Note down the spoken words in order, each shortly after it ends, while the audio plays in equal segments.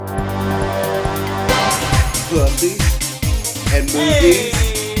Fluffy and movies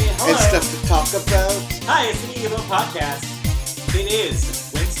and stuff to talk about. Hi, it's the Media Boat Podcast. It is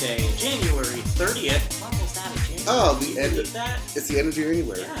Wednesday, January 30th. Almost out of January. Oh, the end of that. It's the end of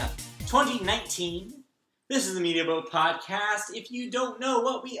January. Yeah. 2019. This is the Media Boat Podcast. If you don't know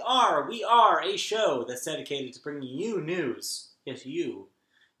what we are a show that's dedicated to bringing you news. Yes, you.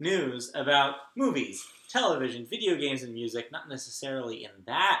 News about movies, television, video games, and music. Not necessarily in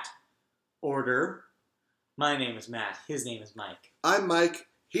that order. My name is Matt. His name is Mike. I'm Mike.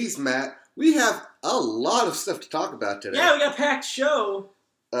 He's Matt. We have a lot of stuff to talk about today. Yeah, we got a packed show.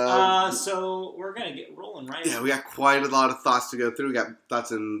 So we're going to get rolling right Yeah, we got quite a lot of thoughts to go through. We got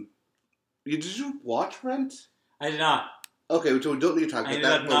thoughts in... Did you watch Rent? I did not. Okay, so we don't need to talk about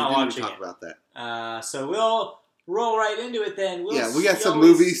that, but we do need to talk about that. So we'll roll right into it then. We got some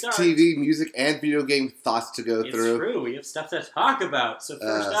movies, TV, music, and video game thoughts to go through. It's true. We have stuff to talk about. So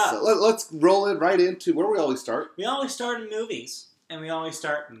first up... So let's roll it right into where we always start. We always start in movies. And we always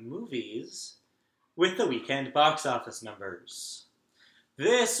start movies with the weekend box office numbers.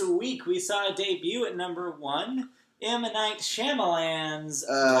 This week we saw a debut at number 1, M. Night Shyamalan's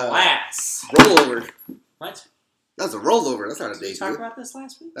Glass. Rollover. What? That's a rollover. That's not a debut. Did we talk about this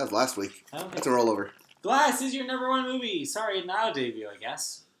last week? That was last week. Okay. That's a rollover. Glass is your number 1 movie. Sorry, not a debut, I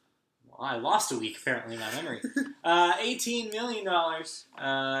guess. Well, I lost a week, apparently, in my memory. $18 million,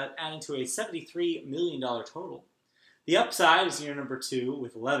 adding to a $73 million total. The Upside is your number 2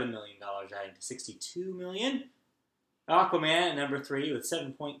 with $11 million, adding to $62 million. Aquaman at number 3 with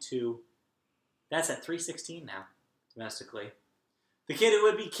 $7.2. That's at $316 now, domestically. The Kid Who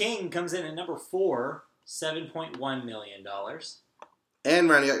Would Be King comes in at number 4, $7.1 million. And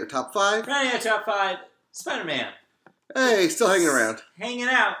rounding out your top 5. Rounding out top 5, Spider-Man. Hey, still hanging around. Hanging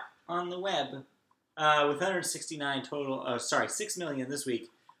out on the web with 169 total. 6 million this week.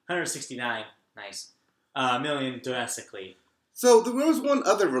 169. Nice. Million domestically. So there was one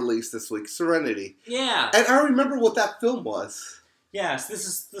other release this week, Serenity. Yeah. And I remember what that film was. Yes, this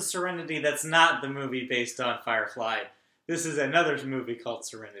is the Serenity that's not the movie based on Firefly. This is another movie called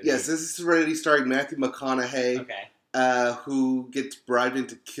Serenity. Yes, this is Serenity starring Matthew McConaughey. Okay. Who gets bribed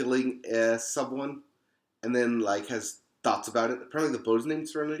into killing someone and then has thoughts about it. Apparently the boat's named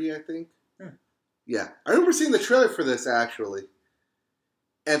Serenity, I think. Yeah. I remember seeing the trailer for this, actually.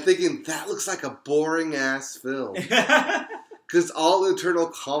 And thinking, that looks like a boring-ass film. Because all internal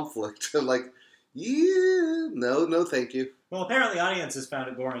conflict. No, thank you. Well, apparently audiences found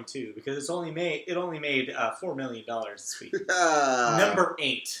it boring, too. Because it only made $4 million this week. Number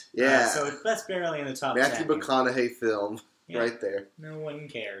 8. Yeah. So that's barely in the top 10. Matthew McConaughey film. Yeah. Right there. No one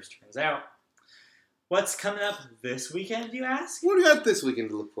cares, turns out. What's coming up this weekend, you ask? What do you got this weekend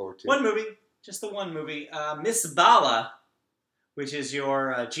to look forward to? One movie. Just the one movie. Miss Bala, which is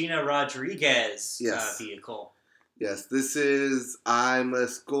your Gina Rodriguez vehicle. Yes, this is. I'm a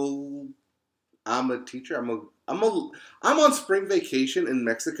teacher. I'm on spring vacation in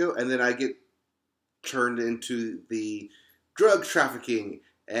Mexico, and then I get turned into the drug trafficking,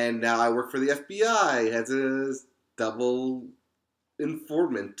 and now I work for the FBI as a double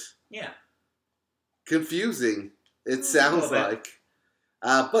informant. Yeah. Confusing. It sounds like.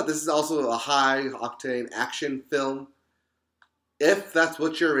 But this is also a high-octane action film. If that's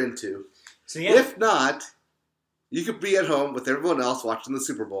what you're into. So, yeah. If not, you could be at home with everyone else watching the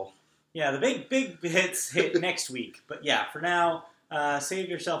Super Bowl. Yeah, the big hits hit next week. But yeah, for now, save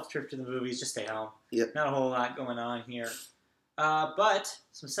yourself a trip to the movies. Just stay home. Yep. Not a whole lot going on here. But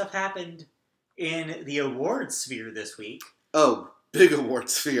some stuff happened in the awards sphere this week. Oh, big award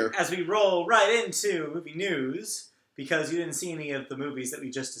sphere. As we roll right into movie news, because you didn't see any of the movies that we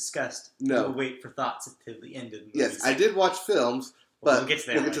just discussed. No. We'll wait for thoughts until the end of the movie. Yes, I did watch films, but we'll get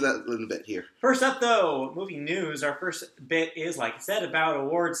to that in a bit here. First up, though, movie news. Our first bit is, like I said, about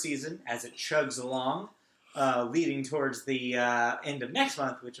award season as it chugs along, leading towards the end of next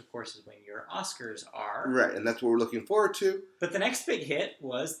month, which, of course, is when your Oscars are. Right, and that's what we're looking forward to. But the next big hit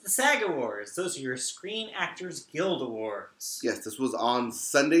was the SAG Awards. Those are your Screen Actors Guild Awards. Yes, this was on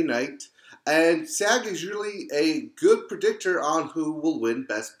Sunday night. And SAG is usually a good predictor on who will win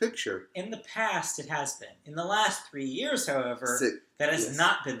Best Picture. In the past, it has been. In the last 3 years, however, that has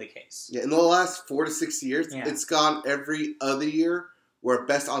not been the case. Yeah, in the last 4 to 6 years, it's gone every other year where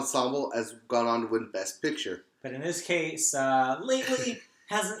Best Ensemble has gone on to win Best Picture. But in this case, lately,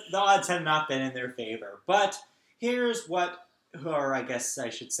 the odds have not been in their favor. But here's or I guess I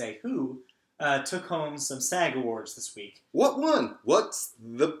should say who, took home some SAG Awards this week. What won?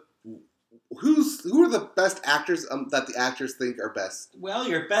 Who are the best actors that the actors think are best? Well,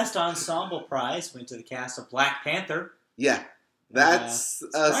 your Best Ensemble prize went to the cast of Black Panther. Yeah. That's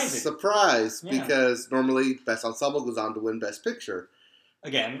a surprise Yeah. because normally Best Ensemble goes on to win Best Picture.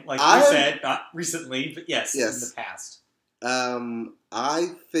 Again, like you said, not recently, but yes, in the past.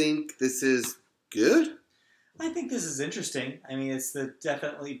 I think this is good. I think this is interesting. I mean, it's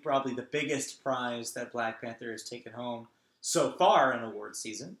definitely probably the biggest prize that Black Panther has taken home so far in award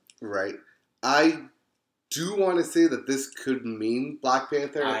season. Right. I do want to say that this could mean Black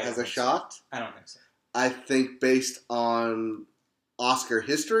Panther has a shot. I don't think so. I think based on Oscar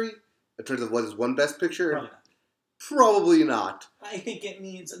history, in terms of what is won Best Picture, probably not. I think it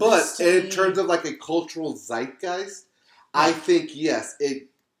means... But in terms of like a cultural zeitgeist, I think, yes, it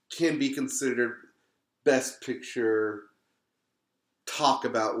can be considered Best Picture talk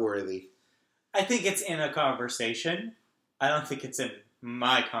about worthy. I think it's in a conversation. I don't think it's in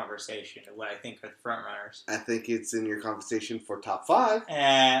my conversation of what I think are the frontrunners. I think it's in your conversation for top 5.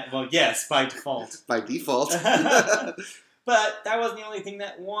 Well, yes, by default. By default. But that wasn't the only thing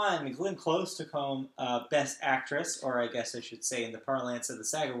that won. Glenn Close took home Best Actress, or I guess I should say in the parlance of the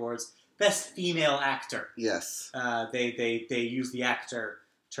SAG Awards, Best Female Actor. Yes. They use the actor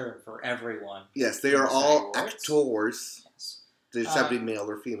term for everyone. Yes, they are all actors. Yes. They just have to be male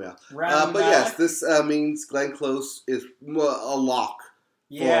or female. But yes, this means Glenn Close is a lock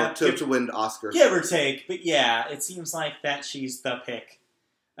to win the Oscar. Give or take, but yeah, it seems like that she's the pick.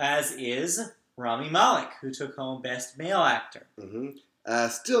 As is Rami Malek, who took home Best Male Actor. Mm-hmm.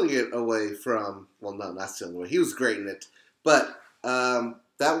 Stealing it away from... Well, no, not stealing it away. He was great in it. But that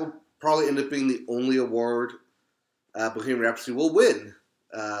will probably end up being the only award Bohemian Rhapsody will win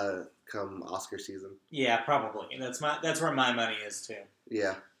come Oscar season. Yeah, probably. That's where my money is, too.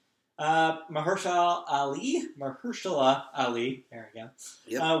 Yeah. Mahershala Ali, there we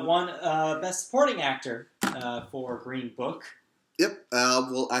go, won Best Supporting Actor for Green Book. Yep,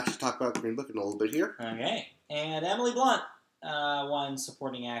 we'll actually talk about Green Book in a little bit here. Okay, and Emily Blunt won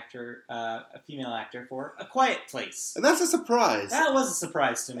Supporting Actor, a female actor, for A Quiet Place. And that's a surprise. That was a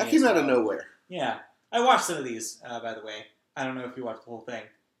surprise to me. That came out of nowhere. Yeah, I watched some of these, by the way. I don't know if you watched the whole thing.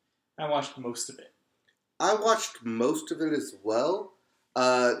 I watched most of it. I watched most of it as well.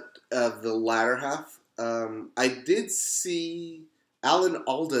 The latter half. I did see Alan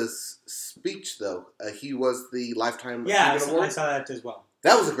Alda's speech, though. He was the Lifetime Achievement Award. I saw that as well.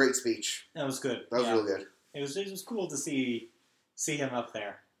 That was a great speech. That was good. That was really good. It was cool to see him up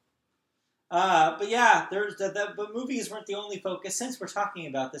there. But yeah, but movies weren't the only focus. Since we're talking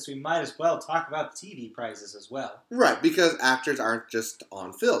about this, we might as well talk about the TV prizes as well. Right, because actors aren't just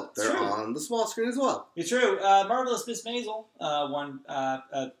on film; they're on the small screen as well. It's true. Marvelous Miss Maisel won.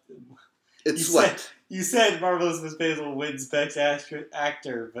 It's swept. You said Marvelous Miss Maisel wins Best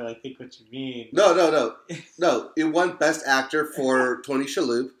Actor, but I think what you mean... No. It won Best Actor for Tony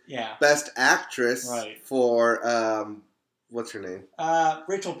Shalhoub. Yeah. Best Actress for... what's her name?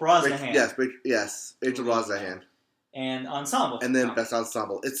 Rachel Brosnahan. Yes. Rachel Brosnahan. And Ensemble. And then Best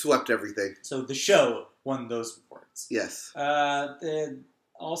Ensemble. It swept everything. So the show won those awards. Yes.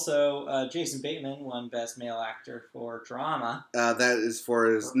 Also, Jason Bateman won Best Male Actor for Drama. That is for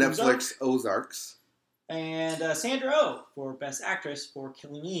his Netflix Ozarks. And Sandra Oh for Best Actress for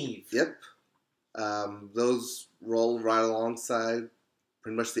Killing Eve. Yep. Those roll right alongside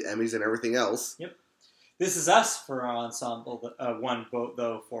pretty much the Emmys and everything else. Yep. This Is Us for Ensemble, one vote,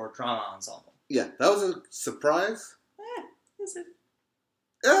 though, for Drama Ensemble. Yeah, that was a surprise. Is it?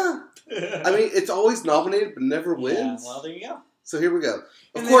 Yeah. I mean, it's always nominated but never wins. Yeah, well, there you go. So here we go.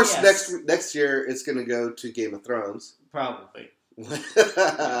 Of course, next year it's going to go to Game of Thrones. Probably. When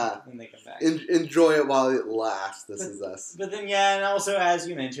they come back. Enjoy it while it lasts. This Is Us. But then, yeah, and also, as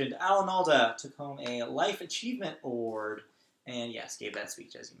you mentioned, Alan Alda took home a Life Achievement Award. And yes, gave that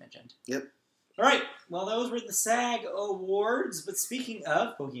speech, as you mentioned. Yep. All right. Well, those were the SAG Awards. But speaking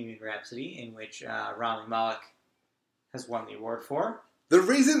of Bohemian Rhapsody, in which Rami Malek has won the award for... The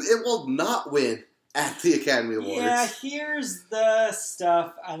reason it will not win at the Academy Awards. Yeah, here's the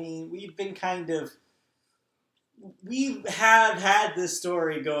stuff. I mean, we have had this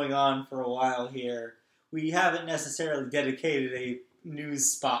story going on for a while here. We haven't necessarily dedicated a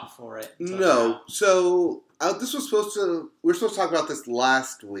news spot for it. No. Now. So, we were supposed to talk about this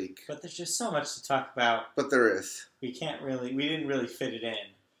last week. But there's just so much to talk about. But there is. We didn't really fit it in.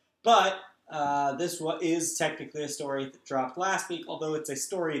 But this is technically a story that dropped last week, although it's a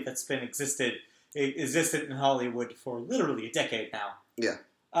story that's been existed in Hollywood for literally a decade now. Yeah.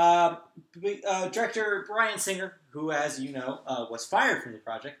 Director Bryan Singer, who, as you know, was fired from the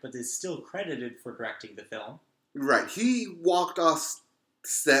project, but is still credited for directing the film. Right. He walked off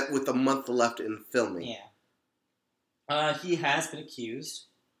set with a month left in filming. Yeah. He has been accused,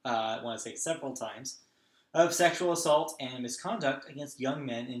 I want to say several times, of sexual assault and misconduct against young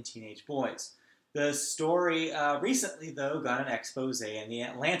men and teenage boys. The story recently, though, got an expose in The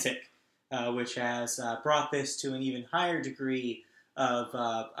Atlantic, which has brought this to an even higher degree of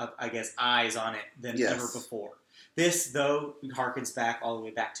I guess, eyes on it than ever before. This, though, harkens back all the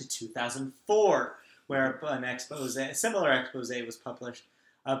way back to 2004, where a similar expose was published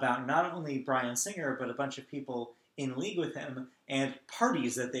about not only Bryan Singer, but a bunch of people in league with him and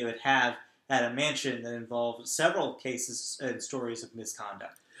parties that they would have at a mansion that involved several cases and stories of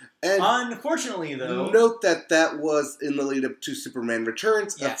misconduct. And unfortunately, though... Note that was in the lead-up to Superman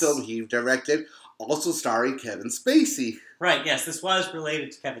Returns, a film he directed, also starring Kevin Spacey. Right, yes, this was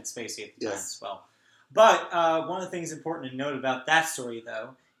related to Kevin Spacey at the time as well. But one of the things important to note about that story,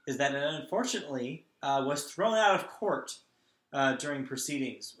 though, is that it unfortunately was thrown out of court during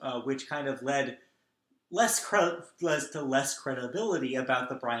proceedings, which kind of led to less credibility about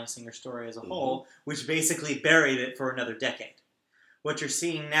the Bryan Singer story as a whole, which basically buried it for another decade. What you're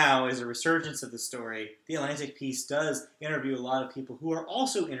seeing now is a resurgence of the story. The Atlantic piece does interview a lot of people who are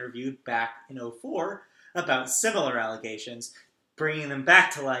also interviewed back in 2004 about similar allegations, bringing them back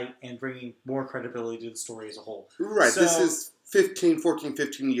to light and bringing more credibility to the story as a whole. Right, this is 15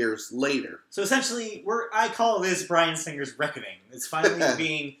 years later. So essentially, I call this Bryan Singer's reckoning. It's finally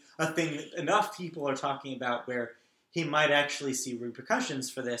being a thing that enough people are talking about where he might actually see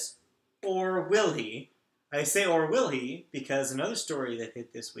repercussions for this, or will he? I say or will he because another story that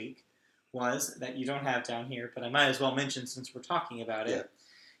hit this week was, that you don't have down here, but I might as well mention since we're talking about it.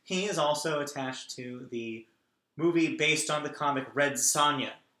 He is also attached to the movie based on the comic Red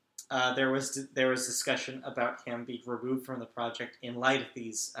Sonja. There was discussion about him being removed from the project in light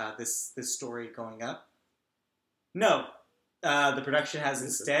of this story going up. No, the production has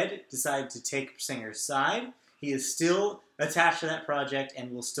instead decided to take Singer's side. He is still attached to that project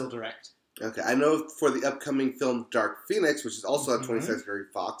and will still direct. Okay, I know for the upcoming film Dark Phoenix, which is also on 20th Century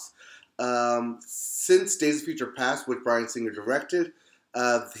Fox, since Days of Future Past, which Bryan Singer directed,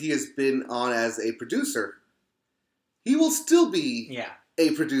 he has been on as a producer. He will still be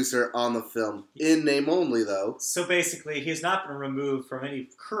a producer on the film, in name only, though. So basically, he has not been removed from any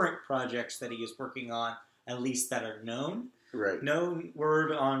current projects that he is working on, at least that are known. Right. No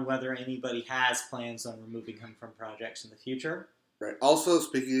word on whether anybody has plans on removing him from projects in the future. Right. Also,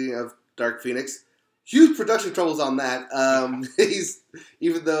 speaking of Dark Phoenix, huge production troubles on that.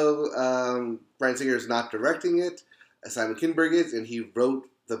 Even though Bryan Singer is not directing it, Simon Kinberg is, and he wrote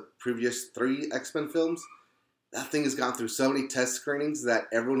the previous 3 X-Men films. That thing has gone through so many test screenings that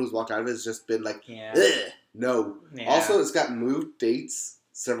everyone who's walked out of it has just been like, no. Yeah. Also, it's got moved dates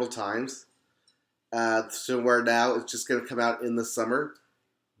several times. So where now it's just going to come out in the summer,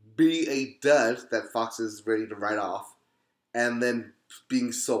 be a dud that Fox is ready to write off, and then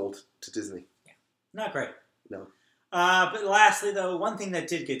being sold to Disney. Yeah. Not great. No. But lastly, though, one thing that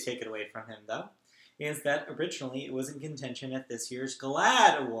did get taken away from him, though, is that originally it was in contention at this year's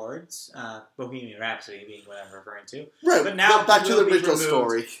GLAAD Awards, Bohemian Rhapsody being what I'm referring to. Right, but now back to the original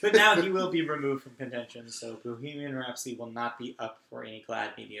story. But now he will be removed from contention, so Bohemian Rhapsody will not be up for any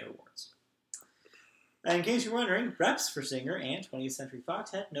GLAAD Media Awards. And in case you're wondering, reps for Singer and 20th Century Fox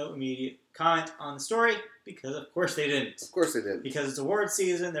had no immediate comment on the story, because of course they didn't. Of course they did. Because it's award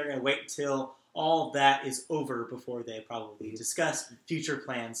season, they're going to wait until all of that is over before they probably discuss future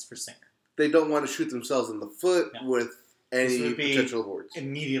plans for Singer. They don't want to shoot themselves in the foot with any potential awards.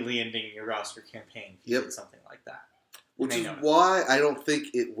 Immediately ending your Oscar campaign if you did something like that. Which is why I don't think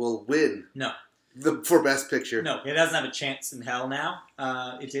it will win. No. For Best Picture. No, it doesn't have a chance in hell now.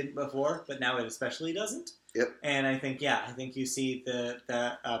 It didn't before, but now it especially doesn't. Yep. And I think you see the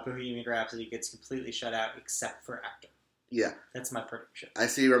Bohemian Rhapsody gets completely shut out except for actor. Yeah. That's my prediction. I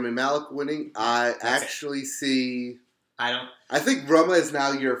see Rami Malek winning. I see... I think Roma is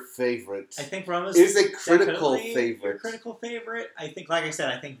now your favorite. I think Roma is a critical favorite. Your critical favorite. I think, like I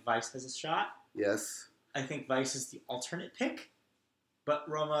said, I think Vice has a shot. Yes. I think Vice is the alternate pick. But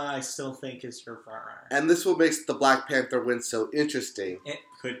Roma, I still think, is your frontrunner. And this what makes the Black Panther win so interesting. It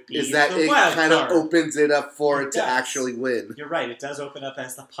could be. Is that it kind of opens it up for it to actually win. You're right. It does open up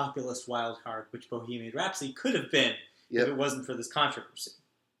as the populist wild card, which Bohemian Rhapsody could have been if it wasn't for this controversy.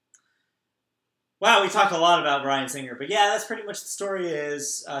 Wow, we talked a lot about Bryan Singer, but yeah, that's pretty much the story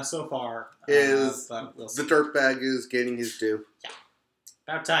is so far. But we'll see. The dirtbag is gaining his due. Yeah,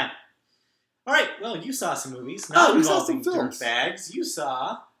 about time. All right, well, you saw some movies. We saw some films. Dirtbags. You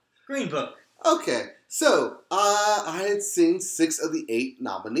saw Green Book. Okay, so I had seen 6 of the 8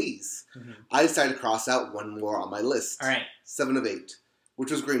 nominees. Mm-hmm. I decided to cross out one more on my list. All right. 7 of 8, which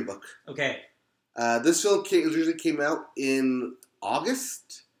was Green Book. Okay. This film usually came out in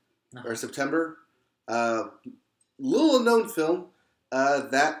August or September. Little known film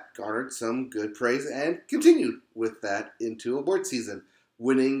that garnered some good praise and continued with that into award season,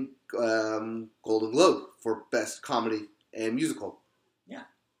 winning Golden Globe for Best Comedy and Musical. Yeah.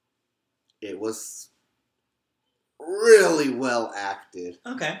 It was really well acted.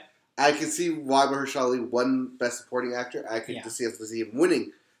 Okay. I can see why Mahershala won Best Supporting Actor. I could just see him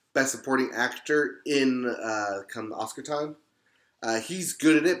winning Best Supporting Actor in come Oscar time. He's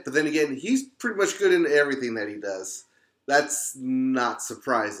good at it, but then again, he's pretty much good in everything that he does. That's not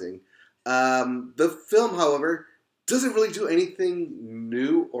surprising. The film, however, doesn't really do anything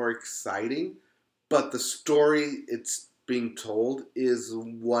new or exciting, but the story it's being told is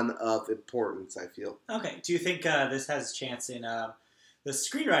one of importance, I feel. Okay. Do you think this has a chance in the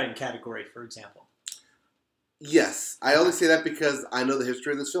screenwriting category, for example? Yes. I only say that because I know the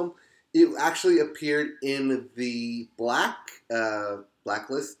history of this film. It actually appeared in the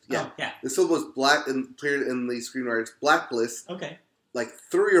Blacklist. Yeah. Oh, yeah. This film was appeared in the screenwriters' Blacklist. Okay. Like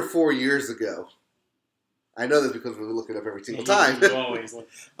 3 or 4 years ago. I know this because we look it up every single time. You always look.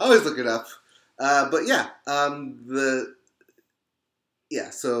 Always look it up. But yeah,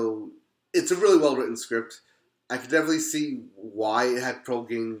 so it's a really well written script. I can definitely see why it had trouble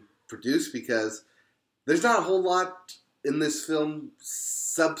getting produced because there's not a whole lot in this film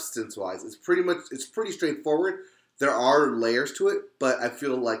substance wise. It's pretty straightforward. There are layers to it, but I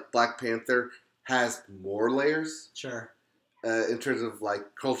feel like Black Panther has more layers. Sure. In terms of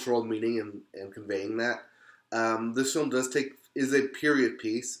like cultural meaning and conveying that. This film is a period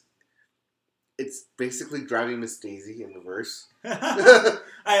piece. It's basically Driving Miss Daisy in reverse. I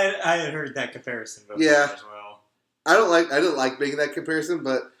had heard that comparison before as well. I don't like making that comparison,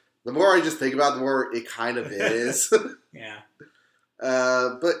 but the more I just think about it, the more it kind of is. Yeah.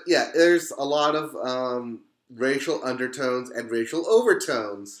 But yeah, there's a lot of racial undertones and racial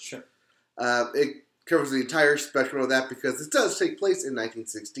overtones. Sure. It covers the entire spectrum of that because it does take place in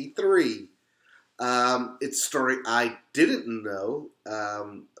 1963. It's a story I didn't know.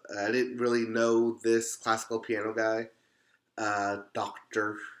 I didn't really know this classical piano guy,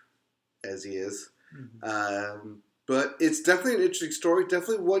 doctor, as he is. Mm-hmm. But it's definitely an interesting story.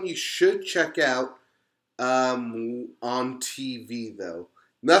 Definitely one you should check out on TV, though.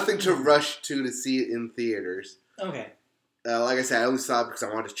 Nothing to rush to see it in theaters. Okay. Like I said, I only saw it because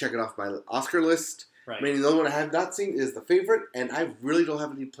I wanted to check it off my Oscar list. Right. Meaning the only one I have not seen is The Favorite, and I really don't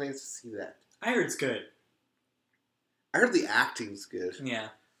have any plans to see that. I heard it's good. I heard the acting's good. Yeah.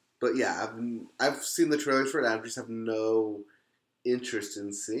 But yeah, I've seen the trailers for it. I just have no interest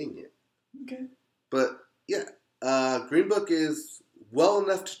in seeing it. Okay. But yeah, Green Book is well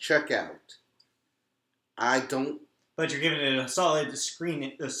enough to check out. I don't. But you're giving it a solid stream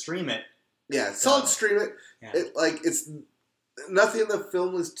it. Yeah, solid stream it. Yeah. It's nothing in the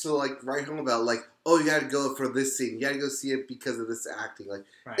film is to like write home about. Like, oh, you got to go for this scene. You got to go see it because of this acting. Like,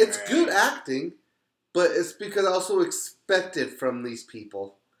 it's good acting, but it's because also expected from these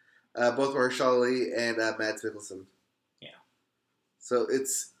people. Both Mahershala Ali and Mads Mikkelsen. Yeah. So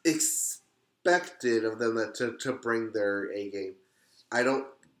it's expected of them to bring their A game. I don't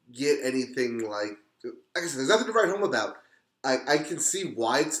get anything like I said, there's nothing to write home about. I can see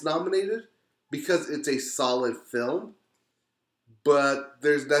why it's nominated because it's a solid film, but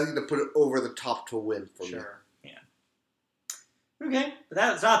there's nothing to put it over the top to win for me. Sure. Yeah. Okay, but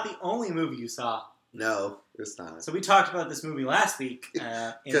that's not the only movie you saw. No, it's not. So we talked about this movie last week in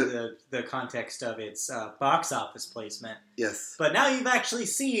the context of its box office placement. Yes. But now you've actually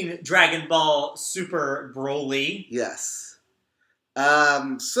seen Dragon Ball Super Broly. Yes.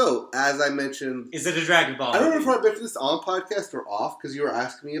 So, as I mentioned... Is it a Dragon Ball I don't know movie? if I mentioned this on podcast or off, because you were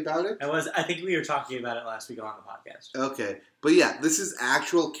asking me about it. I think we were talking about it last week on the podcast. Okay. But yeah, this is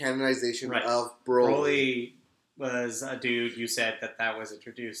actual canonization of Broly. Broly was a dude, you said that was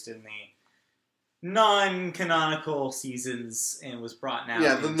introduced in the non-canonical seasons and was brought now.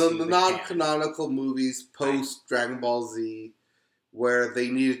 Yeah, the non-canonical movies post Dragon Ball Z, where they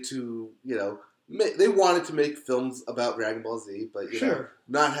needed to, they wanted to make films about Dragon Ball Z, but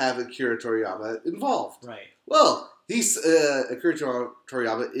not have Akira Toriyama involved. Right. Well, Akira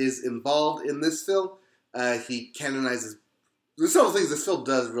Toriyama is involved in this film. He canonizes. There's several things this film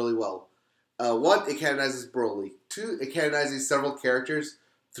does really well. One, it canonizes Broly. Two, it canonizes several characters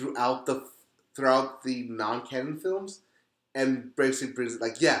throughout the non-canon films, and basically brings it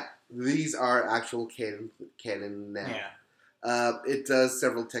these are actual canon now. Yeah. It does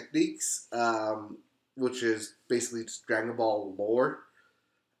several techniques, which is basically just Dragon Ball lore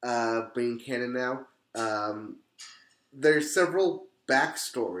being canon now. There's several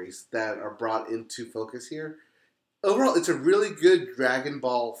backstories that are brought into focus here. Overall, it's a really good Dragon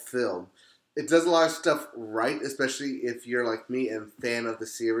Ball film. It does a lot of stuff right, especially if you're like me and fan of the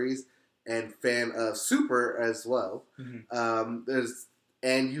series and fan of Super as well.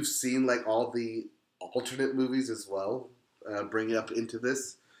 And you've seen like all the alternate movies as well, bringing up into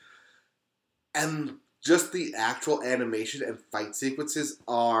this. And just the actual animation and fight sequences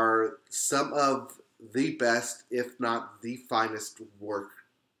are some of the best, if not the finest work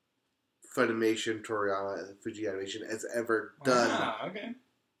Funimation, Toriyama, and Fuji Animation has ever done. Wow, okay.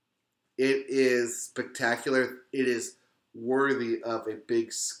 It is spectacular. It is worthy of a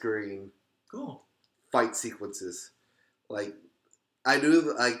big screen. Cool. Fight sequences. Like, I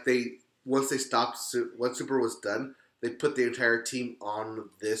knew, like, once Super was done, they put the entire team on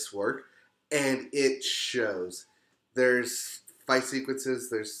this work, and it shows. There's fight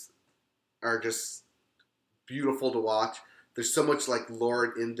sequences, are just beautiful to watch. There's so much, like, lore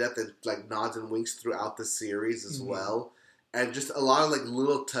and in-depth and, like, nods and winks throughout the series as well. And just a lot of, like,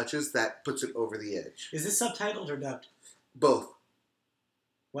 little touches that puts it over the edge. Is this subtitled or dubbed? Both.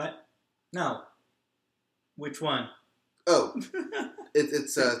 What? No. Which one? Oh.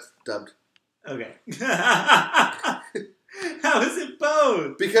 It's dubbed. Okay. How is it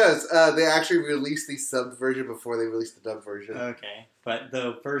both? Because they actually released the subbed version before they released the dubbed version. Okay. But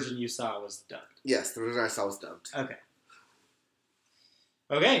the version you saw was dubbed. Yes, the version I saw was dubbed. Okay.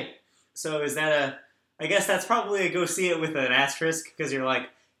 Okay. So is that I guess that's probably a go see it with an asterisk, because you're like,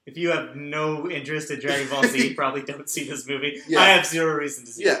 if you have no interest in Dragon Ball Z, probably don't see this movie. Yeah. I have zero reason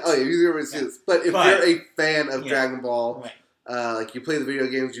to see it. Oh yeah, you have zero reason to see this. But if you're a fan of Dragon Ball, like you play the video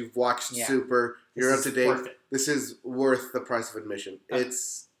games, you've watched Super, you're up to date, this is worth the price of admission. Okay.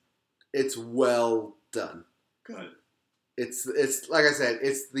 It's well done. Good. It's like I said,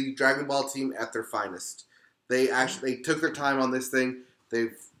 it's the Dragon Ball team at their finest. They took their time on this thing.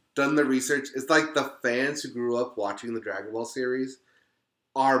 They've done the research. It's like the fans who grew up watching the Dragon Ball series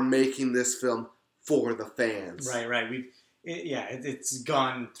are making this film for the fans. Right. It's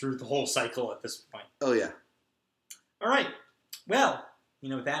gone through the whole cycle at this point. Oh, yeah. All right. Well, you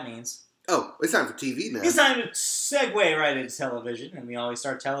know what that means. Oh, it's time for TV now. It's time to segue right into television, and we always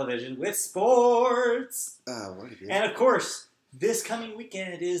start television with sports. And of course, this coming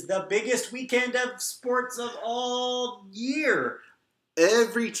weekend is the biggest weekend of sports of all year.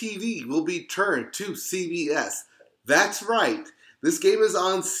 Every TV will be turned to CBS. That's right. This game is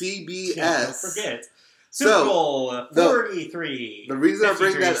on CBS. Yeah, don't forget. Super Bowl 43. The reason I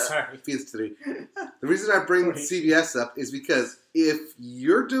bring that up, the reason I bring CBS up is because if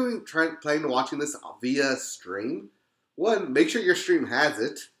you're planning on watching this via stream, one, make sure your stream has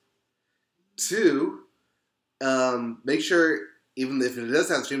it. Two, make sure even if it does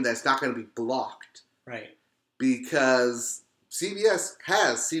have a stream, that it's not going to be blocked. Right. Because CBS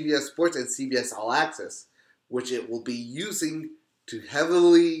has CBS Sports and CBS All Access, which it will be using to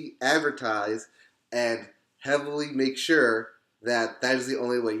heavily advertise and heavily make sure that is the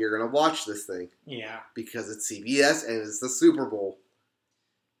only way you're going to watch this thing. Yeah. Because it's CBS and it's the Super Bowl.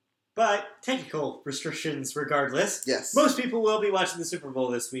 But technical restrictions regardless. Yes. Most people will be watching the Super Bowl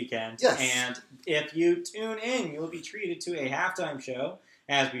this weekend. Yes. And if you tune in, you'll be treated to a halftime show,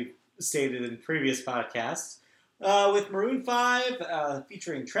 as we've stated in previous podcasts, with Maroon 5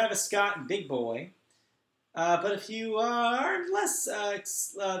 featuring Travis Scott and Big Boy. But if you are less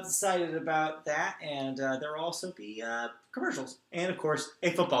excited about that, and there will also be commercials. And, of course,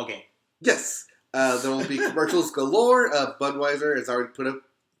 a football game. Yes. There will be commercials galore. Budweiser has already put up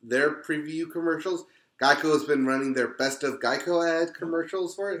their preview commercials. Geico has been running their Best of Geico ad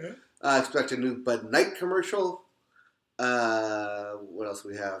commercials for it. Expect a new Bud Light commercial. What else do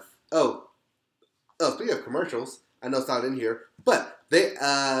we have? Speaking of commercials, I know it's not in here, but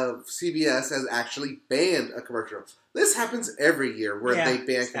CBS has actually banned a commercial. This happens every year where they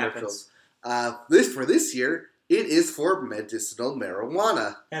ban commercials. For this year, it is for medicinal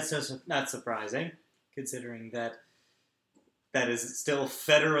marijuana. That's not surprising, considering that is still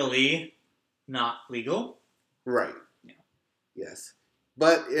federally not legal. Right. Yeah. Yes.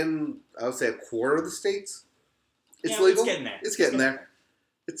 But in, I would say, a quarter of the states, it's legal. It's getting there.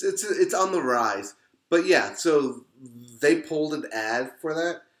 It's on the rise. But yeah, so they pulled an ad for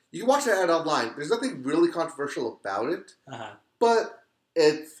that. You can watch that ad online. There's nothing really controversial about it. But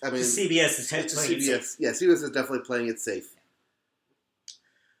it's, CBS is playing it safe. Yeah, CBS is definitely playing it safe.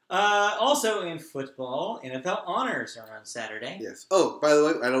 Also in football, NFL honors are on Saturday. Yes. Oh, by the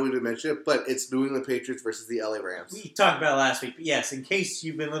way, I know we didn't mention it, but it's New England Patriots versus the LA Rams. We talked about it last week, but yes, in case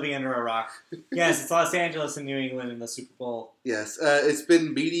you've been living under a rock, yes, it's Los Angeles and New England in the Super Bowl. Yes. It's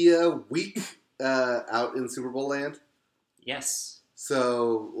been media week out in Super Bowl land. Yes.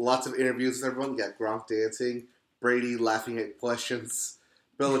 So, lots of interviews with everyone. You got Gronk dancing, Brady laughing at questions,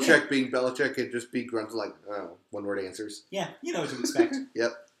 Belichick being Belichick and just be grunted like, one-word answers. Yeah, you know what to expect.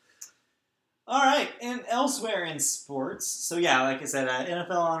 Yep. All right, and elsewhere in sports, so yeah, like I said,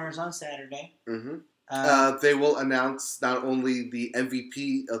 NFL honors on Saturday. Mm-hmm. They will announce not only the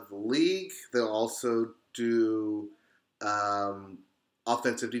MVP of the league, they'll also do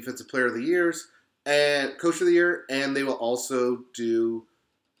offensive, defensive player of the years and coach of the year, and they will also do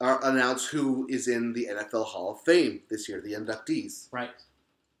announce who is in the NFL Hall of Fame this year, the inductees. Right.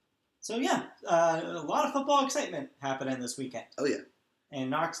 So yeah, a lot of football excitement happening this weekend. Oh yeah. And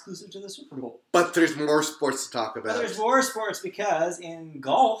not exclusive to the Super Bowl. But there's more sports to talk about. But there's more sports because in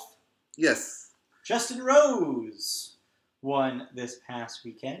golf, yes, Justin Rose won this past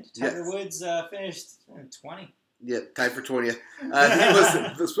weekend. Tiger Woods finished 20. Yeah, tied for 20th. He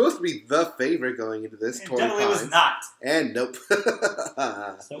was supposed to be the favorite going into this. It definitely was not. And nope.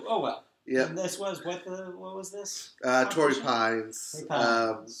 So, oh well. Yeah. And this was, what was this? Torrey Pines.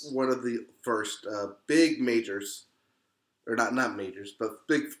 One of the first big majors. Or not majors, but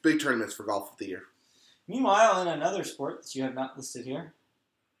big tournaments for golf of the year. Meanwhile, in another sport that you have not listed here,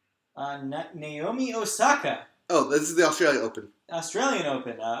 Naomi Osaka. Oh, this is the Australian Open. Australian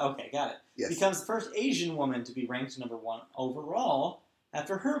Open. Okay, got it. Yes. Becomes the first Asian woman to be ranked number 1 overall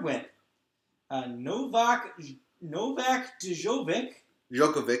after her win. Novak Djokovic.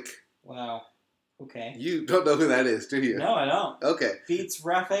 Wow. Okay. You don't know who that is, do you? No, I don't. Okay. Beats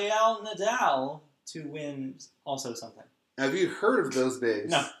Rafael Nadal to win also something. Have you heard of those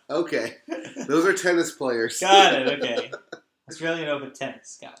names? No. Okay. Those are tennis players. Got it, okay. Australian Open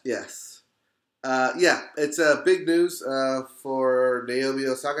tennis. Got it. Yes. It's big news for Naomi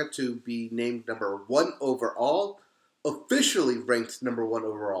Osaka to be named number 1 overall, officially ranked number 1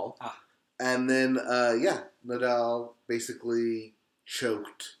 overall. And then, Nadal basically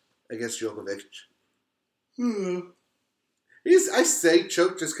choked against Djokovic. I say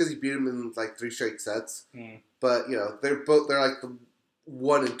choked just because he beat him in like 3 straight sets. But, they're like the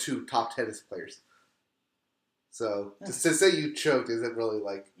 1 and 2 top tennis players. So, to say you choked isn't really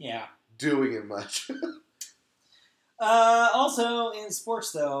like doing it much. Also in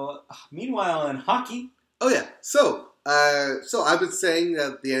sports though, meanwhile in hockey. Oh yeah. So I've been saying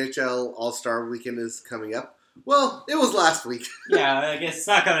that the NHL All-Star Weekend is coming up. Well, it was last week. Yeah, I guess it's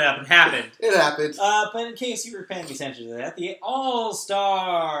not coming up. It happened. It happened. But in case you were paying attention to that, the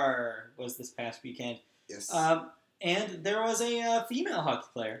All-Star was this past weekend. Yes. And there was a female hockey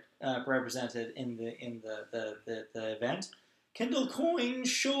player represented in the event. Kendall Coyne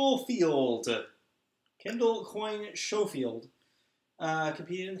Schofield.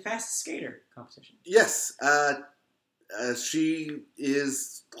 Competed in the fastest skater competition. Yes. She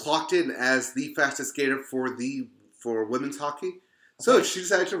is clocked in as the fastest skater for women's hockey. Okay. So she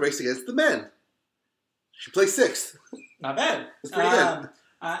decided to race against the men. She placed 6th. Not bad. It's pretty good.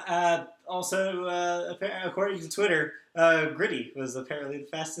 Also, according to Twitter, Gritty was apparently the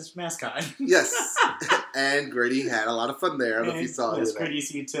fastest mascot. Yes. And Gritty had a lot of fun there. I don't know if you saw it. Yes, Gritty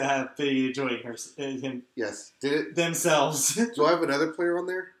seemed to be enjoying him. Yes. Did it? Themselves. Do I have another player on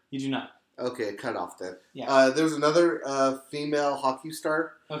there? You do not. Okay, cut off then. Yeah. There's another female hockey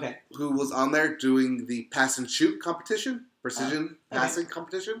star. Okay. Who was on there doing the pass and shoot competition, precision passing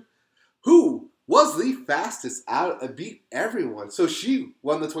competition. Who was the fastest out and beat everyone. So she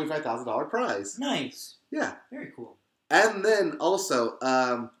won the $25,000 prize. Nice. Yeah. Very cool. And then also,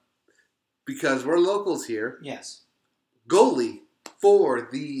 because we're locals here. Yes. Goalie for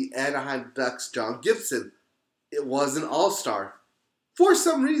the Anaheim Ducks, John Gibson. It was an all-star. For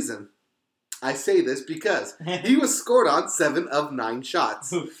some reason. I say this because he was scored on 7 of 9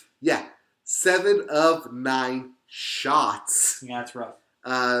 shots. Oof. Yeah. 7 of 9 shots. Yeah, that's rough.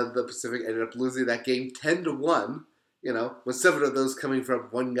 The Pacific ended up losing that game 10-1, with 7 of those coming from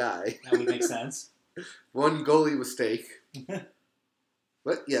one guy. That would make sense. One goalie mistake.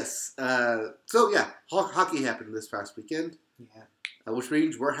 But yes. Hockey happened this past weekend. Yeah. Which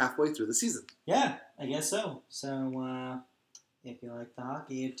means we're halfway through the season. Yeah, I guess so. So, if you like the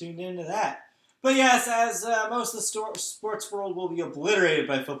hockey, you tuned into that. But yes, as most of the sports world will be obliterated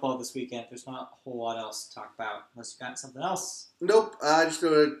by football this weekend, there's not a whole lot else to talk about unless you got something else. Nope. I just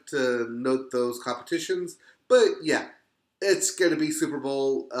wanted to note those competitions. But yeah, it's going to be Super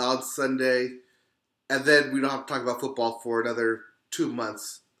Bowl on Sunday. And then we don't have to talk about football for another 2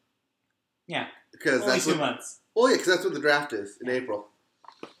 months. Yeah. Because only 2 months. Oh yeah, because that's what the draft is in April.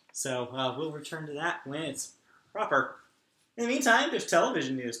 So we'll return to that when it's proper. In the meantime, there's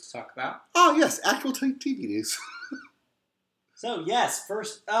television news to talk about. Oh, yes. Actual TV news. So,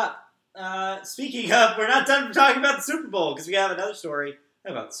 first up. Speaking of, we're not done talking about the Super Bowl because we have another story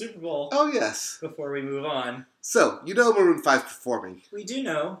How about the Super Bowl? Oh, yes. Before we move on. So, you know Maroon 5's performing. We do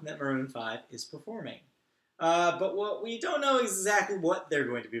know that Maroon 5 is performing. But what we don't know exactly what they're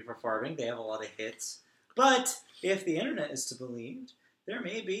going to be performing. They have a lot of hits. But if the internet is to be believed, there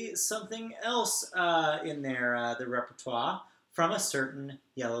may be something else in their repertoire from a certain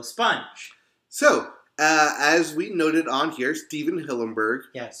Yellow Sponge. So, as we noted on here, Steven Hillenburg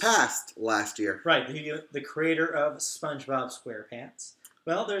passed last year. Right, the creator of SpongeBob SquarePants.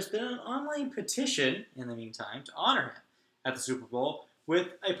 Well, there's been an online petition in the meantime to honor him at the Super Bowl with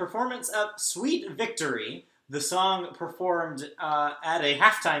a performance of Sweet Victory, the song performed at a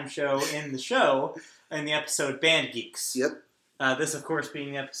halftime show in the episode Band Geeks. Yep. This, of course,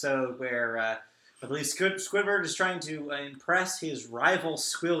 being the episode where I believe Squidward is trying to impress his rival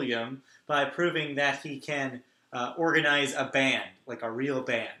Squilliam by proving that he can organize a band, like a real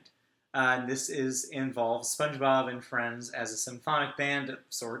band. This involves SpongeBob and friends as a symphonic band of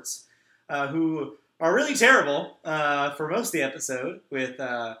sorts, who are really terrible for most of the episode, with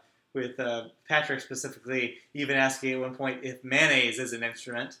Patrick specifically even asking at one point if mayonnaise is an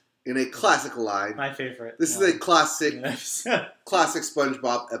instrument. In a classic line. My favorite. This is a classic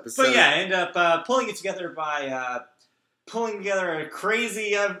SpongeBob episode. But yeah, I end up pulling it together by pulling together a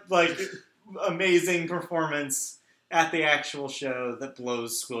crazy, amazing performance at the actual show that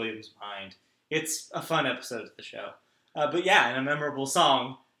blows Squilliam's mind. It's a fun episode of the show. But yeah, and a memorable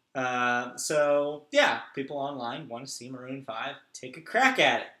song. So yeah, people online want to see Maroon 5 take a crack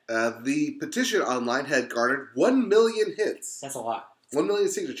at it. The petition online had garnered 1 million hits. That's a lot. 1 million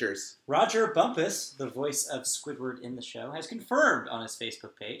signatures. Roger Bumpus, the voice of Squidward in the show, has confirmed on his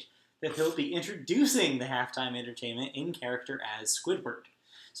Facebook page that he'll be introducing the halftime entertainment in character as Squidward.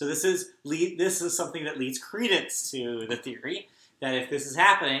 So this is something that leads credence to the theory that if this is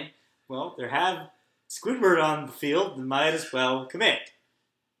happening, well, they have Squidward on the field, they might as well commit.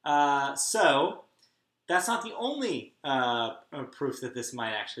 So that's not the only proof that this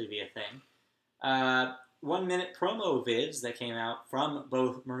might actually be a thing. 1 minute promo vids that came out from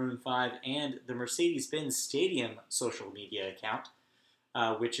both Maroon 5 and the Mercedes-Benz Stadium social media account,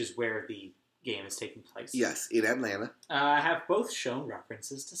 which is where the game is taking place. Yes, in Atlanta. Have both shown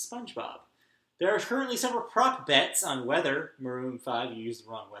references to SpongeBob. There are currently several prop bets on whether Maroon 5, you used the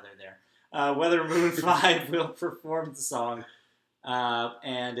wrong weather there, whether Maroon 5 will perform the song,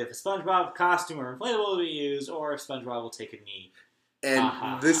 and if a SpongeBob costume or inflatable will be used, or if SpongeBob will take a knee.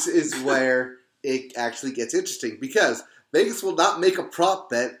 And this is where it actually gets interesting, because Vegas will not make a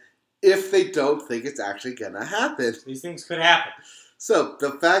prop bet if they don't think it's actually going to happen. These things could happen. So,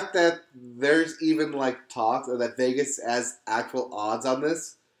 the fact that there's even, talks, or that Vegas has actual odds on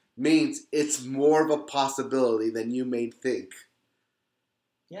this, means it's more of a possibility than you may think.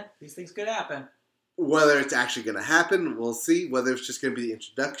 Yeah, these things could happen. Whether it's actually going to happen, we'll see. Whether it's just going to be the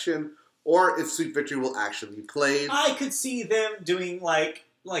introduction, or if Sweet Victory will actually be played. I could see them doing,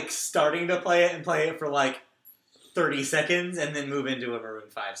 starting to play it and play it for, 30 seconds and then move into a Maroon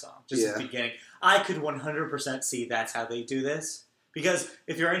 5 song. Just at the beginning. I could 100% see that's how they do this. Because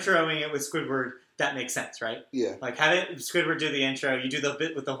if you're introing it with Squidward, that makes sense, right? Yeah. Have Squidward do the intro, you do the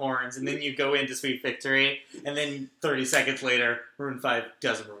bit with the horns, and then you go into Sweet Victory, and then 30 seconds later, Maroon 5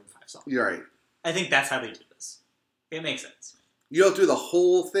 does a Maroon 5 song. You're right. I think that's how they do this. It makes sense. You don't do the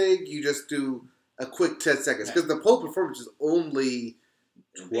whole thing, you just do a quick 10 seconds. Because the whole performance is only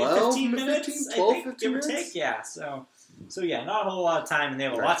 15 minutes, 15 give minutes? or take. Yeah, so yeah, not a whole lot of time, and they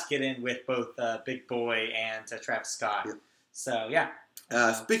have a lot to get in with both Big Boy and Travis Scott. Yep. So, yeah.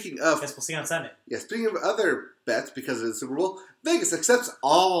 Speaking of... Guess we'll see on Sunday. Yeah, speaking of other bets because of the Super Bowl, Vegas accepts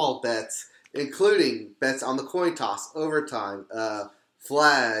all bets, including bets on the coin toss, overtime,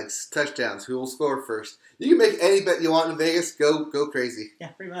 flags, touchdowns, who will score first. You can make any bet you want in Vegas. Go crazy.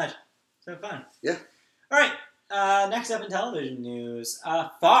 Yeah, pretty much. So fun. Yeah. All right. Next up in television news,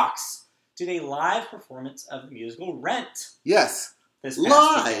 Fox did a live performance of the musical Rent. Yes. This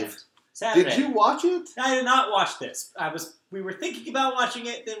past weekend. Saturday. Did you watch it? I did not watch this. We were thinking about watching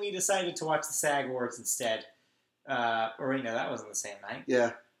it, then we decided to watch the SAG Awards instead. That wasn't the same night.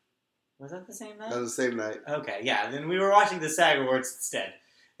 Yeah. Was that the same night? That was the same night. Okay, yeah. Then we were watching the SAG Awards instead.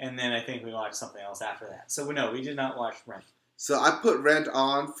 And then I think we watched something else after that. So, no, we did not watch Rent. So I put Rent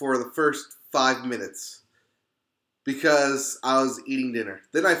on for the first 5 minutes because I was eating dinner.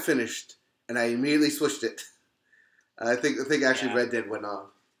 Then I finished, and I immediately switched it. I think actually Red Dead went on.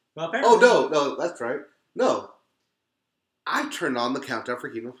 Well, apparently... Oh, no, that's right. No. I turned on the countdown for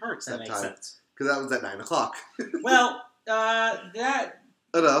Kingdom Hearts that makes time. Sense. Because that was at 9 o'clock. Well, that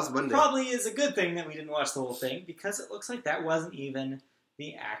was Monday. Probably is a good thing that we didn't watch the whole thing, because it looks like that wasn't even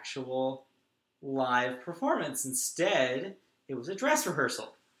the actual live performance. Instead, it was a dress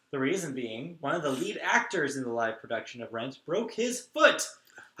rehearsal. The reason being, one of the lead actors in the live production of Rent broke his foot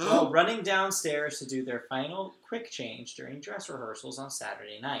while running downstairs to do their final quick change during dress rehearsals on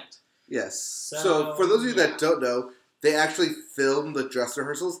Saturday night. Yes. So for those of you that don't know, they actually film the dress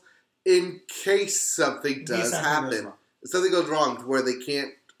rehearsals in case something does happen. Something goes wrong where they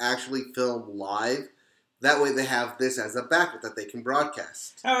can't actually film live. That way they have this as a backup that they can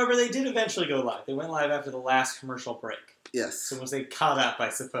broadcast. However, they did eventually go live. They went live after the last commercial break. Yes. So once they caught up, I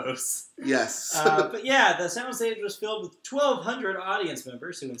suppose. Yes. But yeah, the soundstage was filled with 1,200 audience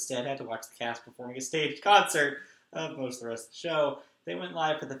members who instead had to watch the cast performing a staged concert of most of the rest of the show. They went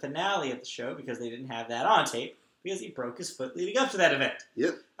live for the finale of the show because they didn't have that on tape because he broke his foot leading up to that event.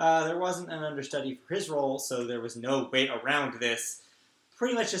 Yep. There wasn't an understudy for his role, so there was no way around this.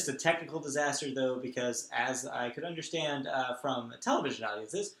 Pretty much just a technical disaster, though, because as I could understand from television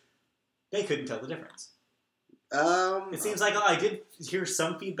audiences, they couldn't tell the difference. It seems like I did hear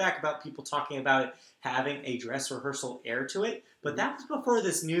some feedback about people talking about it having a dress rehearsal air to it, but that was before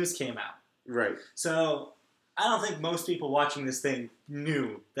this news came out. Right. So I don't think most people watching this thing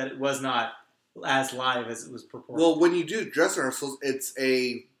knew that it was not as live as it was purported. Well, when you do dress rehearsals, it's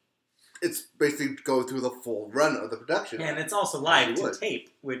basically going through the full run of the production. And it's also live to tape,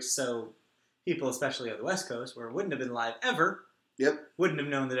 which so people, especially on the West Coast, where it wouldn't have been live ever, wouldn't have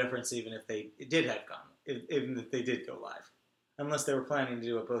known the difference even if they did have gone, even if they did go live. Unless they were planning to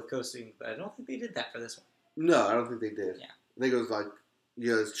do it both coasting, but I don't think they did that for this one. No, I don't think they did. Yeah. I think it was like,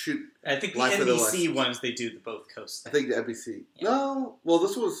 shoot. I think the NBC ones, they do the both coasts thing. I think the NBC. Yeah. No, well,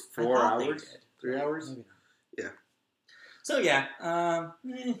 this was 4 hours. 3 hours? Maybe not. Yeah. So, yeah,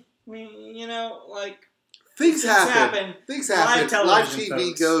 things happen. Things happen. Live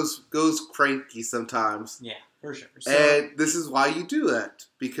TV folks. goes cranky sometimes. Yeah, for sure. So, and this is why you do that,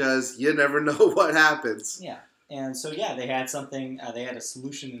 because you never know what happens. Yeah, and so they had something. They had a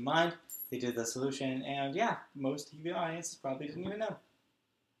solution in mind. They did the solution, and most TV audiences probably didn't even know.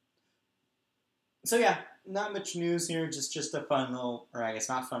 So not much news here. Just a fun little, or I guess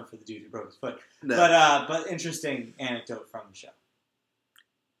not fun for the dude who broke his foot, no. but interesting anecdote from the show.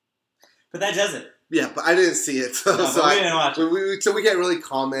 But that does it. Yeah, but I didn't see it, so we didn't watch it. So we can't really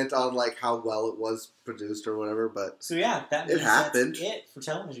comment on how well it was produced or whatever. But so that it happened. That's it for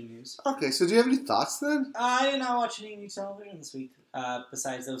television news. Okay, so do you have any thoughts then? I did not watch any new television this week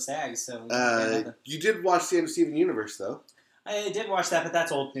besides those SAGs. So you did watch the Steven Universe though. I did watch that, but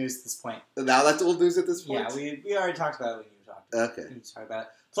that's old news at this point. Now that's old news at this point. Yeah, we already talked about it when you talked. Okay. We talked about it.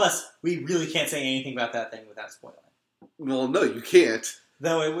 Plus, we really can't say anything about that thing without spoiling. Well, no, you can't.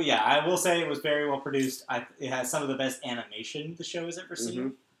 Though, I will say it was very well produced. It has some of the best animation the show has ever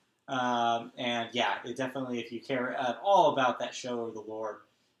seen. And it definitely, if you care at all about that show or the lore,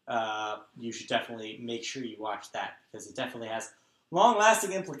 you should definitely make sure you watch that, because it definitely has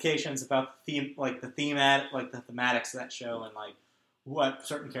long-lasting implications about the theme, the thematics of that show, and what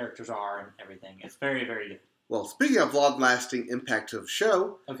certain characters are and everything. It's very, very good. Well, speaking of long-lasting impact of the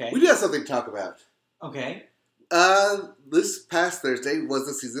show, okay, we do have something to talk about. Okay. This past Thursday was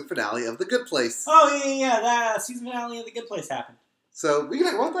the season finale of The Good Place. Oh, yeah, that season finale of The Good Place happened. So, we can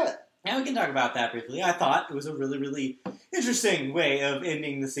talk about that. Yeah, we can talk about that briefly. I thought it was a really, really interesting way of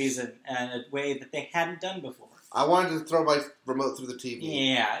ending the season, and a way that they hadn't done before. I wanted to throw my remote through the TV.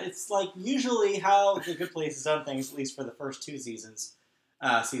 Yeah, it's usually how The Good Place has done things, at least for the first 2 seasons,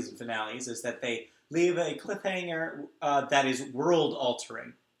 season finales, is that they leave a cliffhanger that is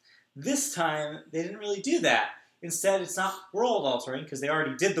world-altering. This time, they didn't really do that. Instead, it's not world-altering, because they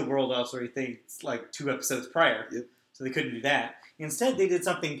already did the world-altering thing 2 episodes prior. Yep. So they couldn't do that. Instead, they did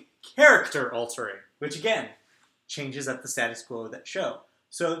something character-altering, which, again, changes up the status quo of that show.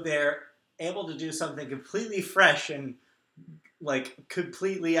 So they're able to do something completely fresh and,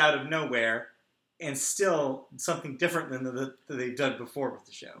 completely out of nowhere, and still something different than that they've done before with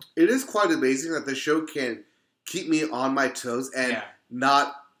the show. It is quite amazing that the show can keep me on my toes and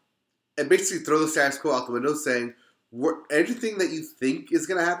and basically throw the status quo out the window, saying, everything that you think is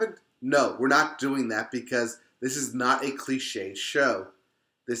going to happen, no, we're not doing that, because this is not a cliche show.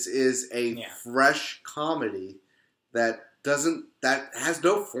 This is a fresh comedy that has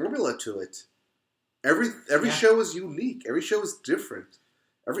no formula to it. Every show is unique. Every show is different.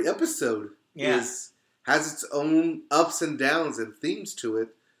 Every episode has its own ups and downs and themes to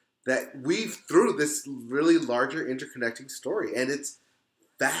it that weave through this really larger interconnecting story, and it's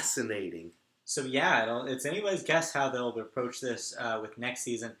fascinating. So it's anybody's guess how they'll approach this with next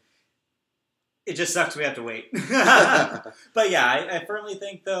season. It just sucks we have to wait. But I firmly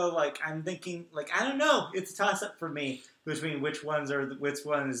think though, I'm thinking, I don't know, it's a toss up for me between which one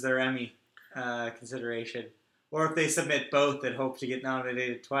is their Emmy consideration. Or if they submit both and hope to get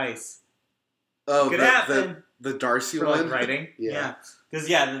nominated twice. Oh, Could happen. The Darcy for one? writing. Yeah. Because,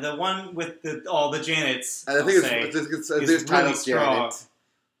 the one with all the Janets, I think it's is really strong. Janet.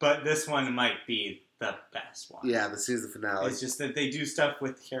 But this one might be the best one. Yeah, the season finale. It's just that they do stuff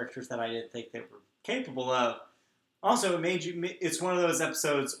with characters that I didn't think they were capable of. Also, it's one of those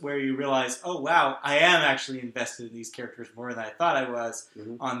episodes where you realize, oh wow, I am actually invested in these characters more than I thought I was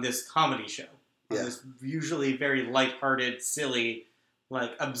on this comedy show. On this usually very lighthearted, silly,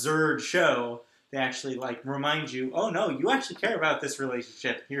 absurd show. They actually remind you, oh no, you actually care about this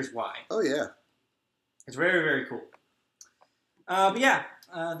relationship. Here's why. Oh yeah, it's very, very cool. But yeah,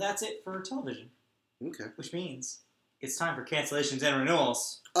 that's it for television. Okay. Which means it's time for cancellations and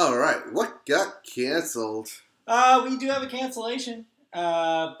renewals. All right, what got canceled? We do have a cancellation,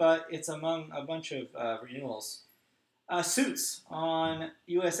 but it's among a bunch of renewals. Suits on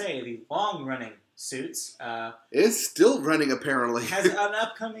USA, the long-running Suits. It's still running, apparently. Has an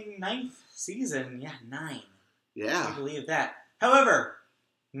upcoming 9th season. Yeah, 9. Yeah. I believe that. However,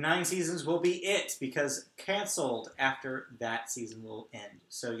 9 seasons will be it, because canceled after that season will end.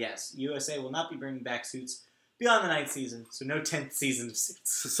 So yes, USA will not be bringing back Suits beyond the 9th season, so no 10th season of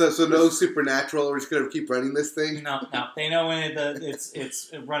Suits. So no Supernatural, we're just going to keep running this thing? No. They know when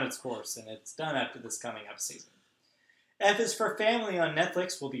it's run its course, and it's done after this coming up season. F is for Family on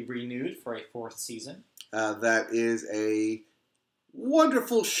Netflix will be renewed for a 4th season. That is a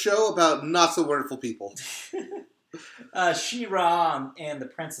wonderful show about not-so-wonderful people. She-Ra and the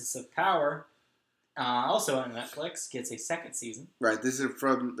Princess of Power, also on Netflix, gets a 2nd season. Right, this is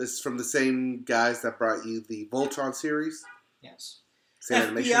from the same guys that brought you the Voltron series. Yes.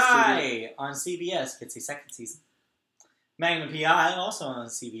 Same FBI on CBS gets a 2nd season. Magnum P.I. also on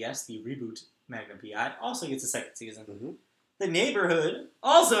CBS, the reboot Magnum P.I. also gets a 2nd season. Mm-hmm. The Neighborhood,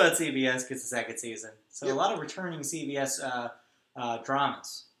 also at CBS, gets a 2nd season. So a lot of returning CBS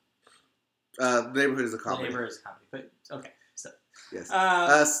dramas. The Neighborhood is a comedy. The Neighborhood is a comedy, but okay. So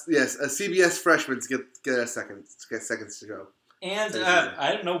yes, yes. CBS freshmen get a second show. And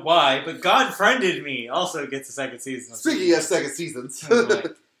I don't know why, but God Friended Me also gets a 2nd season. Speaking of second seasons.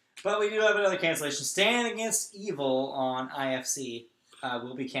 But we do have another cancellation. Stand Against Evil on IFC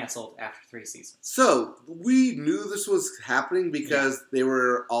will be canceled after 3 seasons. So, we knew this was happening because they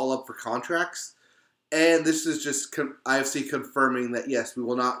were all up for contracts. And this is just IFC confirming that, yes, we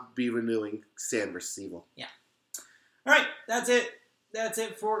will not be renewing Stand vs. Evil. Yeah. All right, that's it. That's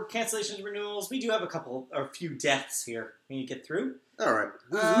it for cancellations and renewals. We do have a few deaths here we need to get through. All right.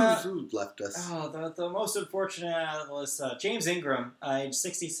 Who left us? Oh, the most unfortunate out of the list, James Ingram, age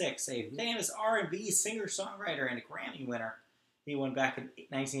 66, a famous R&B singer-songwriter and a Grammy winner. He won back in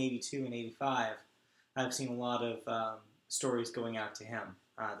 1982 and 85. I've seen a lot of stories going out to him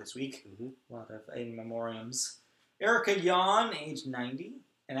this week. Mm-hmm. A lot of in memoriams. Erica Yon, age 90,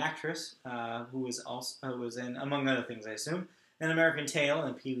 an actress who was in, among other things, I assume, An American Tail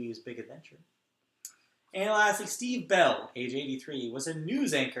and Pee-wee's Big Adventure. And lastly, Steve Bell, age 83, was a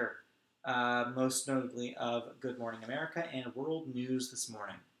news anchor, most notably of Good Morning America and World News This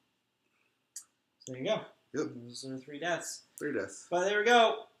Morning. So there you go. Yep. Those are 3 deaths. 3 deaths. But there we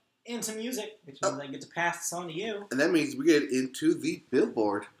go. Into music, which means I get to pass this on to you. And that means we get into the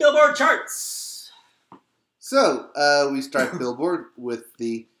Billboard. Billboard charts! So, we start Billboard with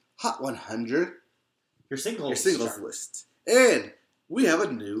the Hot 100. Your singles list. And we have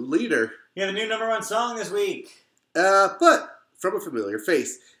a new leader. We have a new #1 song this week. But from a familiar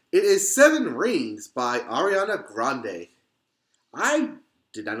face. It is 7 Rings by Ariana Grande. I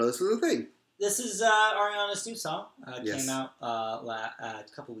did not know this was a thing. This is Ariana's new song. Yes. Came out a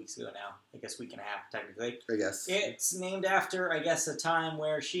couple weeks ago now. I guess week and a half, technically. I guess. It's named after, I guess, a time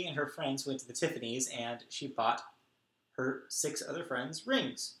where she and her friends went to the Tiffany's and she bought her 6 other friends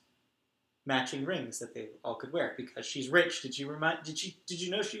rings. Matching rings that they all could wear because she's rich. Did you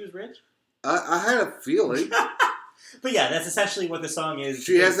know she was rich? I had a feeling. But yeah, that's essentially what the song is.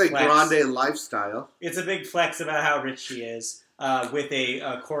 She has a grande lifestyle. It's a big flex about how rich she is, with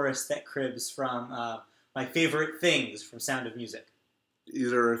a chorus that cribs from My Favorite Things from Sound of Music.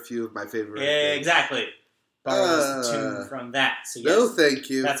 These are a few of my favorite things. Exactly. Borrows the tune from that. So yes, no, thank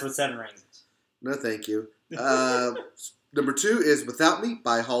you. That's what 7 Rings is. No, thank you. Number 2 is Without Me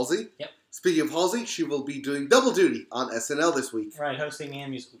by Halsey. Yep. Speaking of Halsey, she will be doing double duty on SNL this week. Right, hosting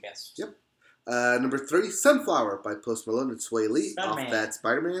and musical guests. Yep. Number 3, Sunflower by Post Malone and Sway Lee Spider-Man. off that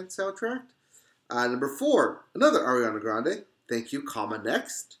Spider-Man soundtrack. Number 4, another Ariana Grande, Thank You,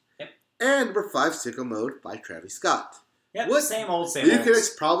 Next. Yep. And number 5, Sicko Mode by Travis Scott. Yep, what same old. You can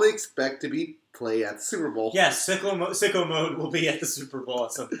probably expect to be played at the Super Bowl. Yes, Sicko Mode will be at the Super Bowl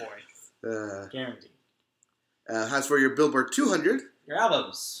at some point. Guaranteed. As for your Billboard 200, Your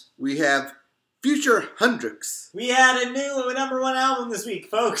albums. we have Future Hundreds. We had a new number one album this week,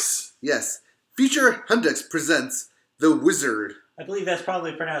 folks. Yes, Future Hundreds presents The Wizard. I believe that's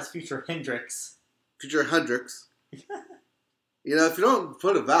probably pronounced Future Hendrix. Future Hundreds. You know, if you don't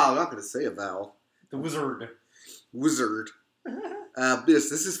put a vowel, I'm not going to say a vowel. The Wizard. Wizard.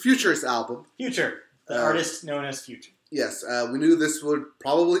 This is Future's album. Future. The artist known as Future. Yes, we knew this would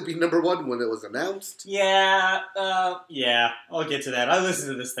probably be number one when it was announced. Yeah, I'll get to that. I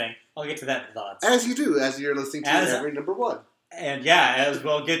listened to this thing. I'll get to that in thoughts. As you do, as you're listening to every number one. And yeah, as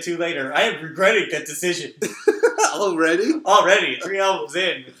we'll get to later. I am regretting that decision. Already, 3 albums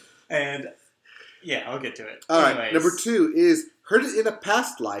in. And yeah, I'll get to it. Alright, number 2 is Heard It in a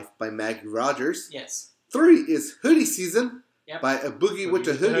Past Life by Maggie Rogers. Yes. 3 is Hoodie Season by A Boogie with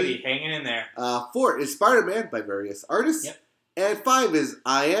a Hoodie. Hanging in there. 4 is Spider-Man by various artists. Yep. And 5 is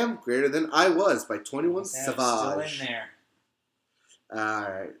I Am Greater Than I Was by 21 Savage. Still in there.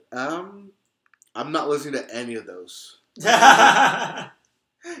 Alright. I'm not listening to any of those. Yeah,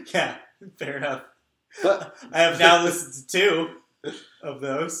 fair enough. But I have now listened to 2 of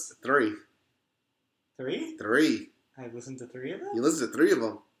those. 3. 3? 3. I listened to 3 of them? You listened to 3 of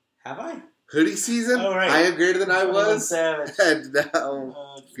them. Have I? Hoodie Season, right. I Am Greater Than I Was, Savage. and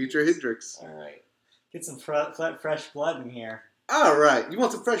now Future Hendrix. Alright. Get some fresh blood in here. Alright, you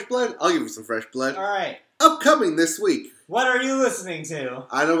want some fresh blood? I'll give you some fresh blood. Alright. Upcoming this week. What are you listening to?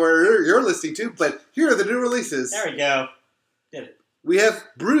 I know where you're listening to, but here are the new releases. There we go. Did it. We have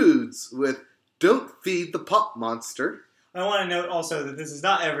Broods with Don't Feed the Pop Monster. I want to note also that this is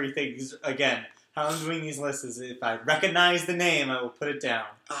not everything. Again, how I'm doing these lists is if I recognize the name, I will put it down.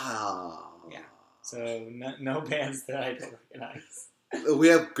 Ah. Yeah. So no bands that I don't recognize. We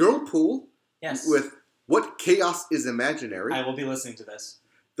have Girl Pool. Yes. With What Chaos is Imaginary. I will be listening to this.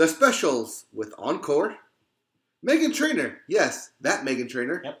 The Specials with Encore. Meghan Trainor. Yes, that Meghan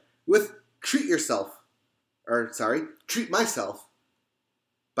Trainor. Yep. With Treat Myself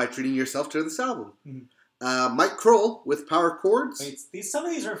by treating yourself to this album. Mm-hmm. Mike Kroll with Power Chords. Wait, some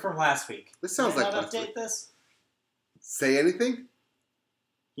of these are from last week. This sounds like not last update week. this? Say anything?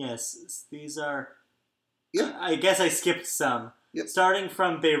 Yes, these are... Yep. I guess I skipped some. Yep. Starting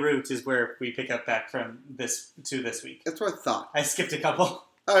from Beirut is where we pick up back from this week. That's what I thought. I skipped a couple.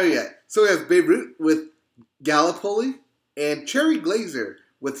 Oh, yeah. So we have Beirut with Gallipoli and Cherry Glazer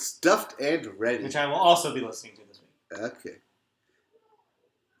with Stuffed and Ready. Which I will also be listening to this week. Okay.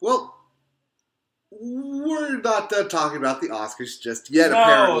 Well, we're not done talking about the Oscars just yet,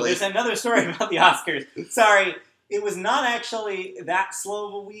 apparently. No, there's another story about the Oscars. Sorry, it was not actually that slow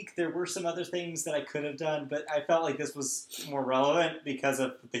of a week. There were some other things that I could have done, but I felt like this was more relevant because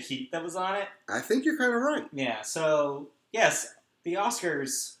of the heat that was on it. I think you're kind of right. Yeah, so, yes, the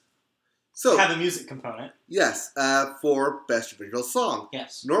Oscars So have a music component. Yes, for Best Original Song.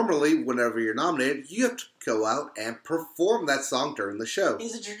 Yes. Normally, whenever you're nominated, you have to go out and perform that song during the show.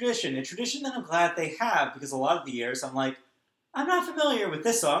 It's a tradition that I'm glad they have, because a lot of the years I'm like, I'm not familiar with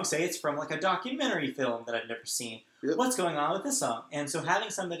this song. Say it's from like a documentary film that I've never seen. Yep. What's going on with this song? And so having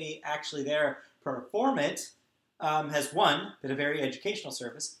somebody actually there perform it has, one, been a very educational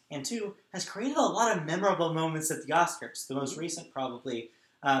service, and two, has created a lot of memorable moments at the Oscars. The most recent probably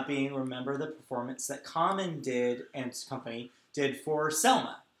being, remember the performance that Common did and company did for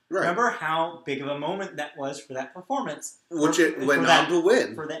Selma. Right. Remember how big of a moment that was for that performance. Which it went on to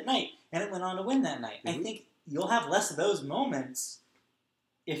win. For that night. And it went on to win that night. Mm-hmm. I think you'll have less of those moments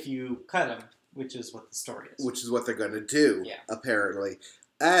if you cut them, which is what the story is. Which is what they're going to do, apparently.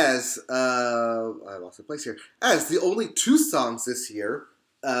 As, I lost my place here. As the only 2 songs this year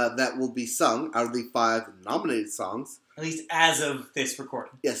that will be sung out of the 5 nominated songs. At least as of this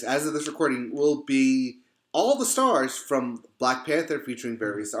recording. Yes, as of this recording, will be All the Stars from Black Panther featuring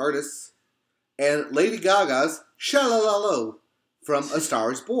various artists, and Lady Gaga's Sha-La-La-Lo from A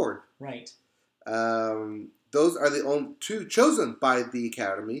Star Is Born. Right. Those are the only 2 chosen by the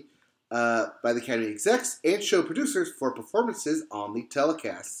Academy execs and show producers for performances on the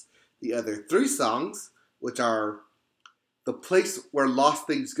telecasts. The other 3 songs, which are The Place Where Lost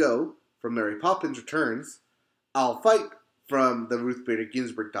Things Go from Mary Poppins Returns, I'll Fight from the Ruth Bader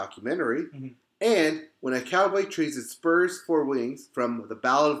Ginsburg documentary, and When a Cowboy Trades His Spurs for Wings from The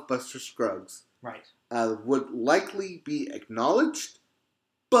Ballad of Buster Scruggs. Right. Would likely be acknowledged,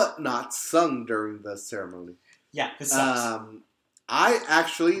 but not sung during the ceremony. Yeah, this sucks. I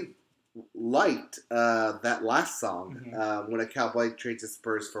actually liked that last song, When a Cowboy Trades His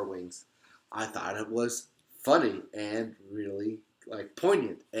Spurs for Wings. I thought it was funny and really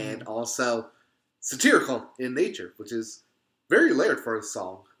poignant, and also satirical in nature, which is very layered for a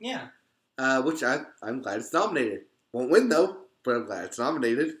song. Yeah. which I'm glad it's nominated. Won't win, though, but I'm glad it's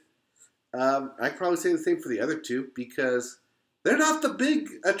nominated. I could probably say the same for the other two, because they're not the big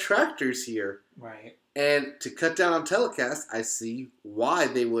attractors here. Right. And to cut down on telecast, I see why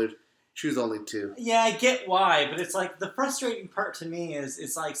they would choose only two. Yeah, I get why, but it's like the frustrating part to me is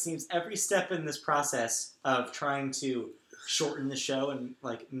it's like seems every step in this process of trying to shorten the show and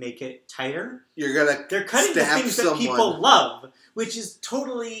like make it tighter. They're cutting the things that people love, which is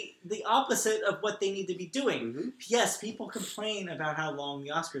totally the opposite of what they need to be doing. Mm-hmm. Yes, people complain about how long the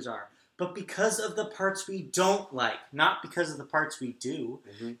Oscars are, but because of the parts we don't like, not because of the parts we do.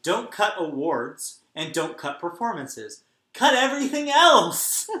 Mm-hmm. Don't cut awards and don't cut performances. Cut everything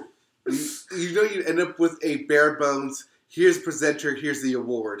else. You end up with a bare bones, here's the presenter, here's the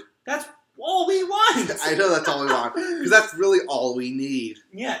award. That's all we want. I know that's all we want, because that's really all we need.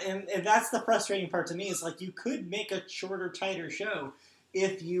 Yeah, and that's the frustrating part to me, is like you could make a shorter, tighter show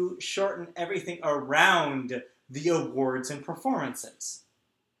if you shorten everything around the awards and performances.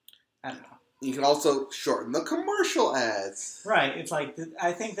 I don't know. You can also shorten the commercial ads. Right, it's like,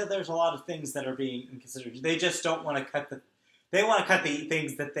 I think that there's a lot of things that are being considered. They just don't want to cut they want to cut the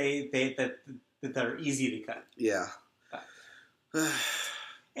things that that are easy to cut. Yeah.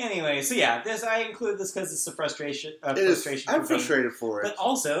 Anyway, so yeah, I include this because it's a frustration. I'm frustrated for it, but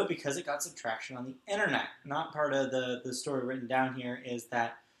also because it got some traction on the internet. Not part of the story written down here is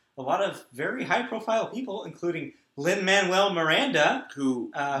that a lot of very high-profile people, including Lin-Manuel Miranda,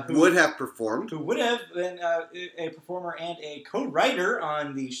 who would have been a performer and a co-writer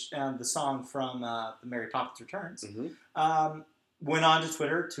on the song from the Mary Poppins Returns, went on to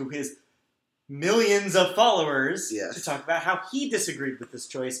Twitter to his millions of followers to talk about how he disagreed with this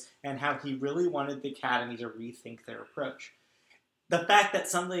choice and how he really wanted the Academy to rethink their approach. The fact that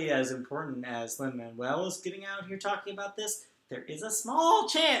somebody as important as Lin-Manuel is getting out here talking about this, there is a small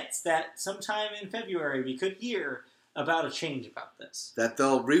chance that sometime in February we could hear about a change about this. That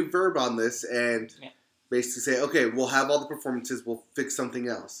they'll reverb on this and basically say, okay, we'll have all the performances, we'll fix something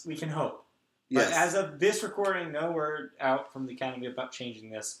else. We can hope. Yes. But as of this recording, no word out from the Academy about changing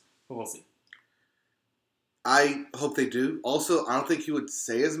this, but we'll see. I hope they do. Also, I don't think he would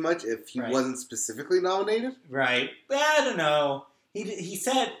say as much if he wasn't specifically nominated. Right. I don't know. He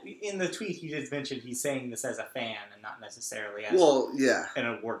said in the tweet he just mentioned he's saying this as a fan and not necessarily as an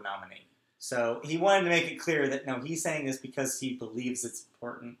award nominee. So he wanted to make it clear that no, he's saying this because he believes it's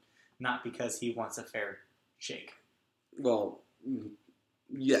important, not because he wants a fair shake. Well,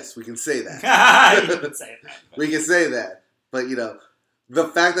 yes, we can say that. You can say that. We can say that. But, the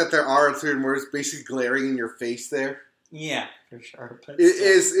fact that there are certain words basically glaring in your face there. Yeah, for sure. But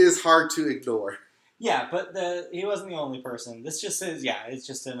is hard to ignore. Yeah, but he wasn't the only person. This just says, it's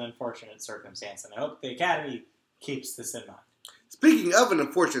just an unfortunate circumstance, and I hope the Academy keeps this in mind. Speaking of an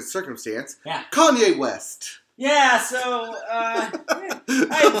unfortunate circumstance, Kanye West. Yeah, so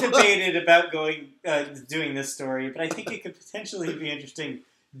I debated about doing this story, but I think it could potentially be interesting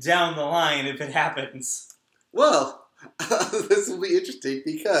down the line if it happens. Well, this will be interesting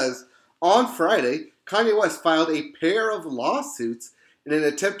because on Friday, Kanye West filed a pair of lawsuits in an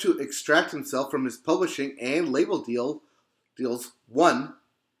attempt to extract himself from his publishing and label deals. One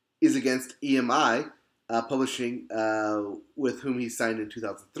is against EMI Publishing, with whom he signed in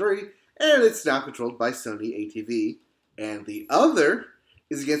 2003, and it's now controlled by Sony ATV. And the other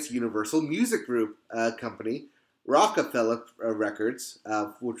is against Universal Music Group company, Rockefeller Records,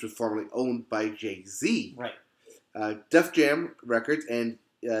 which was formerly owned by Jay-Z. Right. Def Jam Records and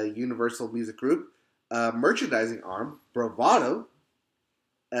Universal Music Group merchandising arm, Bravado,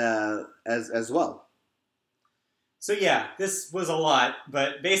 as well. So yeah, this was a lot,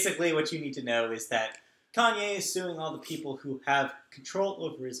 but basically what you need to know is that Kanye is suing all the people who have control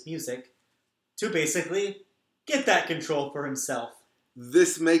over his music to basically get that control for himself.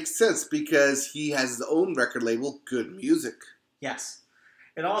 This makes sense because he has his own record label, Good Music. Yes.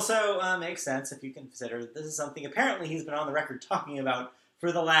 It also makes sense if you consider that this is something apparently he's been on the record talking about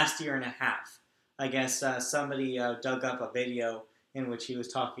for the last year and a half. I guess somebody dug up a video in which he was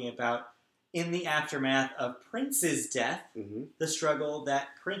talking about, in the aftermath of Prince's death, the struggle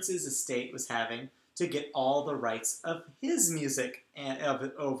that Prince's estate was having to get all the rights of his music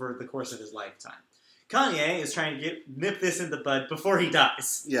over the course of his lifetime. Kanye is trying to nip this in the bud before he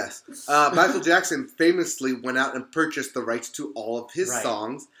dies. Yes. Michael Jackson famously went out and purchased the rights to all of his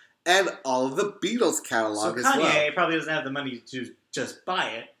songs and all of the Beatles catalog as well. So Kanye probably doesn't have the money to just buy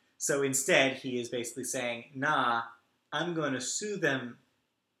it. So instead, he is basically saying, nah, I'm going to sue them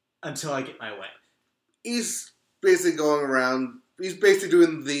until I get my way. He's basically going around, he's basically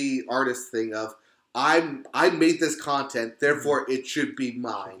doing the artist thing of, I made this content, therefore it should be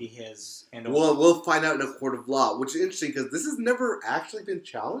mine. Should be his. And we'll find out in a court of law, which is interesting because this has never actually been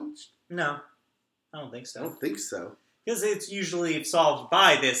challenged. No, I don't think so. I don't think so. Because it's usually solved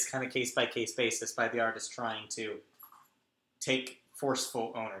by this kind of case-by-case basis, by the artist trying to take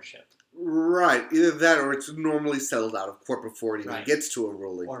forceful ownership. Right. Either that or it's normally settled out of court before it even gets to a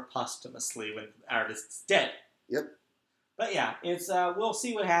ruling. Or posthumously when the artist's dead. Yep. But yeah, it's we'll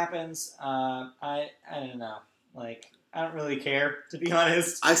see what happens. I don't know. Like, I don't really care, to be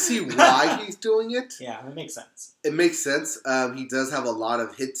honest. I see why he's doing it. Yeah, it makes sense. It makes sense. He does have a lot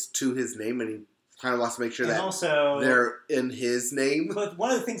of hits to his name, and he kind of wants to make sure that also, they're in his name. But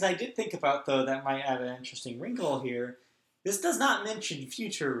one of the things I did think about, though, that might add an interesting wrinkle here, this does not mention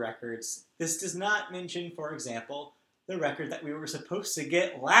future records. This does not mention, for example, the record that we were supposed to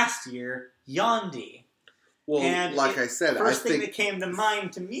get last year, Yandhi. Well, and like I said, first thing that came to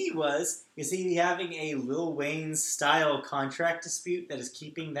mind to me was, is he having a Lil Wayne style contract dispute that is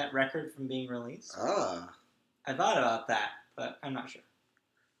keeping that record from being released? Ah. I thought about that, but I'm not sure.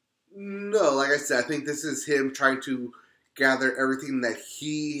 No, like I said, I think this is him trying to gather everything that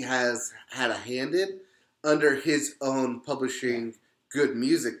he has had a hand in under his own publishing Good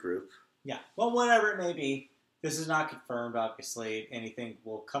Music group. Yeah, well, whatever it may be, this is not confirmed, obviously. Anything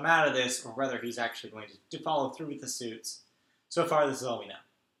will come out of this, or whether he's actually going to follow through with the suits. So far, this is all we know.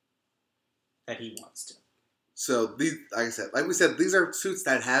 That he wants to. So, these, like we said, these are suits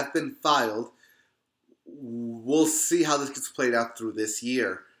that have been filed. We'll see how this gets played out through this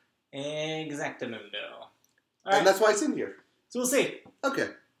year. Exactamundo. And that's why it's in here. So we'll see. Okay.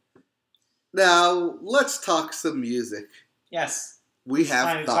 Now, let's talk some music. Yes. We have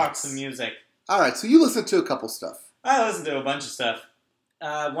time thoughts. To talk some music. Alright, so you listened to a couple stuff. I listened to a bunch of stuff.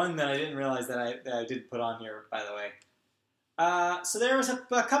 One that I didn't realize that I did put on here, by the way. So there was a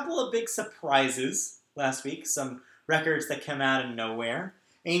couple of big surprises last week. Some records that came out of nowhere.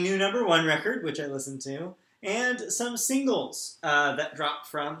 A new #1 record, which I listened to. And some singles that dropped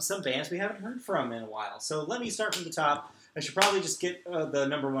from some bands we haven't heard from in a while. So let me start from the top. I should probably just get the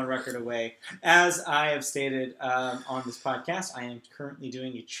 #1 record away. As I have stated on this podcast, I am currently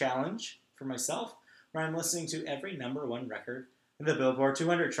doing a challenge for myself where I'm listening to every #1 record in the Billboard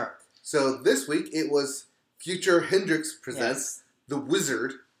 200 chart. So this week it was Future Hendrix presents The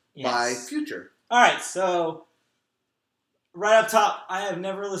Wizard by Future. Alright, so right up top, I have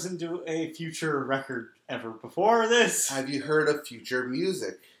never listened to a Future record ever before this. Have you heard of Future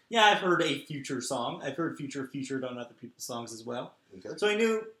music? Yeah, I've heard a Future song. I've heard Future featured on other people's songs as well. Okay. So I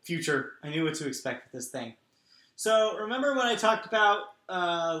knew Future. I knew what to expect with this thing. So remember when I talked about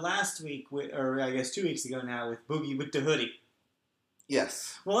last week, or I guess 2 weeks ago now, with Boogie with the Hoodie?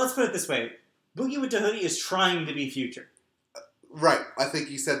 Yes. Well, let's put it this way. Boogie with the Hoodie is trying to be Future. Right. I think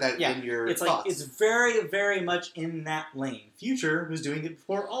you said that in your thoughts. Like, it's very, very much in that lane. Future was doing it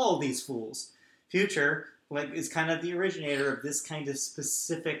before all these fools. Future is kind of the originator of this kind of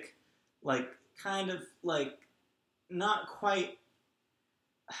specific, not quite.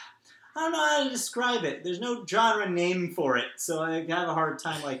 I don't know how to describe it. There's no genre name for it, so I have a hard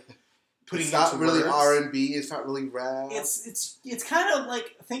time putting it into words. It's not really R&B. It's not really rap. It's kind of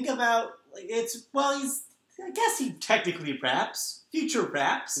think about I guess he technically raps. Future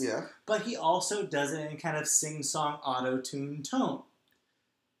raps. Yeah. But he also does it in kind of sing-song auto-tune tone.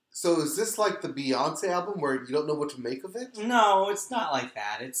 So is this like the Beyonce album where you don't know what to make of it? No, it's not like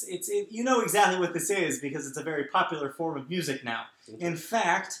that. It's you know exactly what this is because it's a very popular form of music now. Okay. In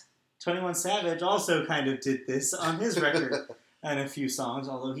fact, 21 Savage also kind of did this on his record and a few songs,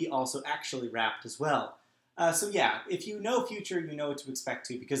 although he also actually rapped as well. So yeah, if you know Future, you know what to expect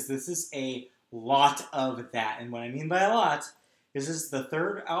too, because this is a lot of that. And what I mean by a lot is this is the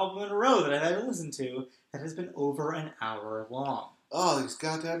third album in a row that I've ever listened to that has been over an hour long. Oh, these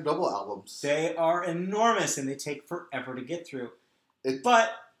goddamn double albums. They are enormous, and they take forever to get through.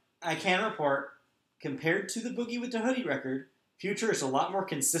 But I can report, compared to the Boogie with the Hoodie record, Future is a lot more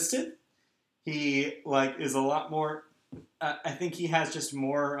consistent. He, is a lot more... I think he has just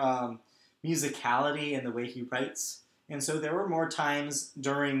more musicality in the way he writes. And so there were more times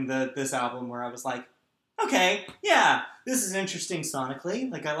during this album where I was like, okay, yeah, this is interesting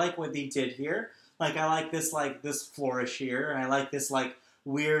sonically. I like what they did here. I like this flourish here, and I like this,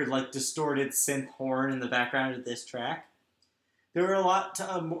 weird, distorted synth horn in the background of this track. There were a lot,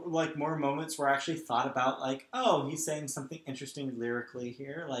 more moments where I actually thought about, oh, he's saying something interesting lyrically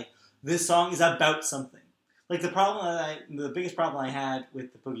here. This song is about something. The biggest problem I had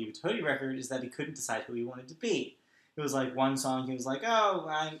with the Boogie with Hoodie record is that he couldn't decide who he wanted to be. It was one song he was oh,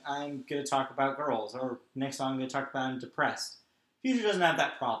 I'm going to talk about girls, or next song I'm going to talk about I'm depressed. Future doesn't have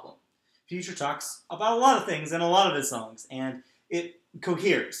that problem. Future talks about a lot of things in a lot of his songs, and it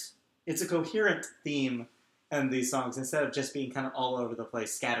coheres. It's a coherent theme in these songs instead of just being kind of all over the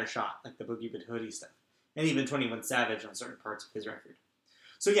place, scattershot, like the Boogie But Hoodie stuff. And even 21 Savage on certain parts of his record.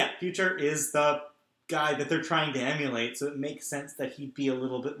 So yeah, Future is the guy that they're trying to emulate, so it makes sense that he'd be a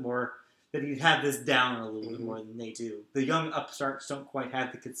little bit more, that he'd have this down a little bit more than they do. The young upstarts don't quite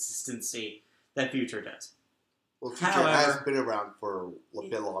have the consistency that Future does. Well, Future has been around for a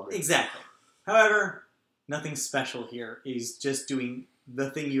bit longer. Exactly. However, nothing special here. He's just doing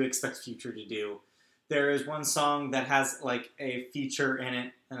the thing you expect Future to do. There is one song that has like a feature in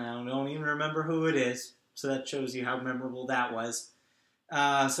it, and I don't even remember who it is, so that shows you how memorable that was.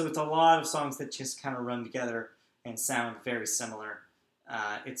 So it's a lot of songs that just kind of run together and sound very similar.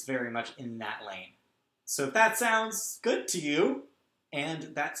 It's very much in that lane. So if that sounds good to you,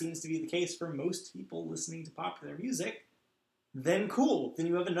 and that seems to be the case for most people listening to popular music, then cool. Then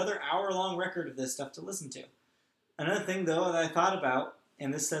you have another hour-long record of this stuff to listen to. Another thing, though, that I thought about,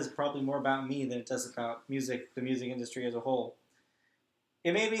 and this says probably more about me than it does about music, the music industry as a whole,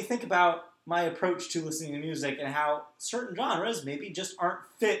 it made me think about my approach to listening to music and how certain genres maybe just aren't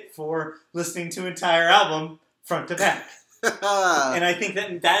fit for listening to an entire album front to back. And I think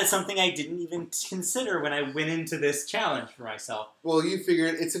that is something I didn't even consider when I went into this challenge for myself. Well, you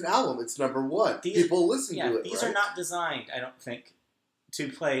figured it's an album. It's number one. People listen to it, these right? are not designed, I don't think, to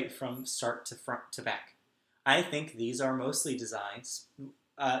play from start to front to back. I think these are mostly designed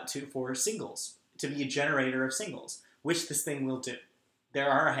for singles, to be a generator of singles, which this thing will do. There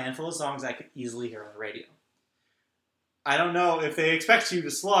are a handful of songs I could easily hear on the radio. I don't know if they expect you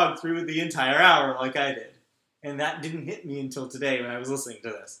to slog through the entire hour like I did. And that didn't hit me until today when I was listening to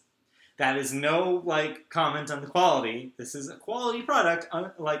this. That is no, comment on the quality. This is a quality product,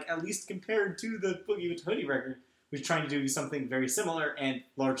 at least compared to the Boogie with Hoodie record, which is trying to do something very similar and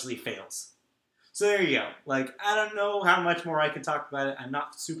largely fails. So there you go. I don't know how much more I can talk about it. I'm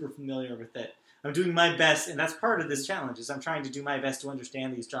not super familiar with it. I'm doing my best, and that's part of this challenge, is I'm trying to do my best to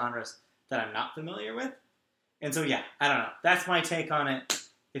understand these genres that I'm not familiar with. And so, yeah, I don't know. That's my take on it.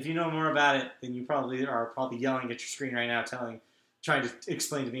 If you know more about it, then you probably are yelling at your screen right now, trying to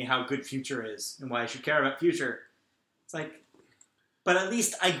explain to me how good Future is and why I should care about Future. It's but at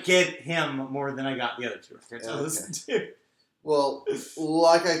least I get him more than I got the other two records I listened to. Well,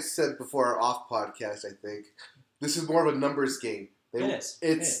 like I said before our off podcast, I think, this is more of a numbers game.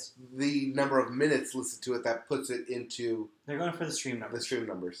 It's the number of minutes listened to it that puts it into... They're going for the stream numbers. The stream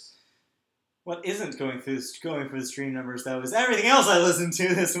numbers. What isn't going for the stream numbers, though, is everything else I listened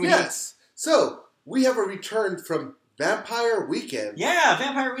to this week. Yes. So, we have a return from Vampire Weekend. Yeah,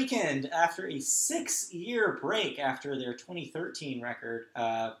 Vampire Weekend. After a 6-year break after their 2013 record,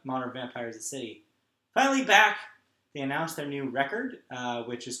 Modern Vampires of the City. Finally back, they announced their new record,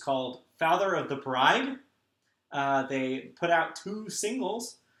 which is called Father of the Bride. They put out 2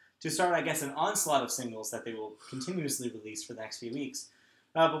 singles to start, I guess, an onslaught of singles that they will continuously release for the next few weeks.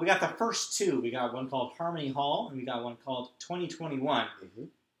 But we got the first 2. We got one called Harmony Hall, and we got one called 2021. Mm-hmm.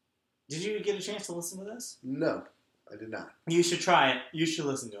 Did you get a chance to listen to this? No, I did not. You should try it. You should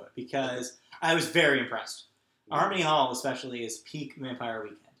listen to it, because I was very impressed. Mm-hmm. Harmony Hall, especially, is peak Vampire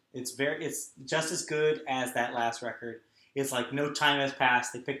Weekend. It's just as good as that last record. It's like no time has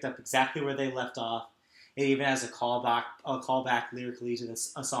passed. They picked up exactly where they left off. It even has a callback lyrically to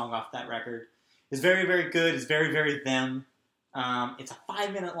a song off that record. It's very, very good. It's very, very them. It's a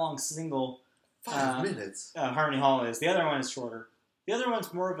 5-minute long single. 5 minutes? Harmony Hall is. The other one is shorter. The other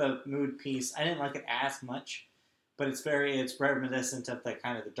one's more of a mood piece. I didn't like it as much, but it's reminiscent of the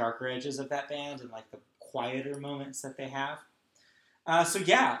kind of the darker edges of that band and the quieter moments that they have.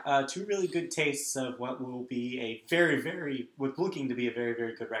 2 really good tastes of what will be looking to be a very,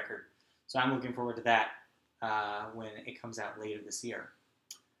 very good record. So I'm looking forward to that when it comes out later this year.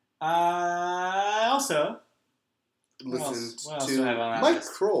 Also, listen to Mike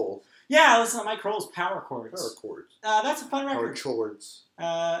Kroll. Yeah, listen to Mike Kroll's Power Chords. Power Chords. That's a fun record. Power Chords.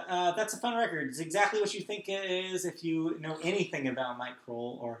 That's a fun record. It's exactly what you think it is if you know anything about Mike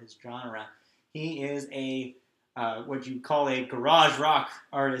Kroll or his genre. He is what you call a garage rock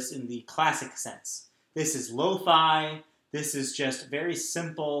artist in the classic sense. This is lo-fi. This is just very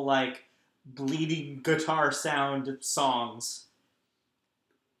simple, bleeding guitar sound songs.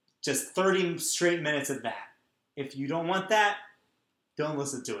 Just 30 straight minutes of that. If you don't want that, don't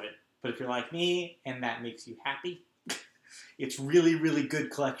listen to it. But if you're like me and that makes you happy, it's really, really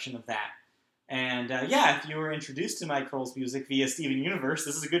good collection of that. And if you were introduced to Mike Kroll's music via Steven Universe,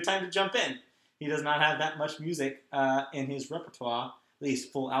 this is a good time to jump in. He does not have that much music in his repertoire, at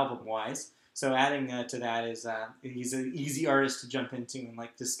least full album-wise. So adding to that is he's an easy artist to jump into and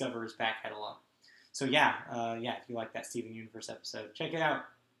like discover his back catalog. So yeah, if you like that Steven Universe episode, check it out.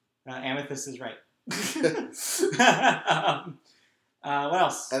 Amethyst is right. What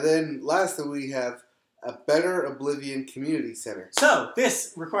else? And then lastly, we have a Better Oblivion Community Center. So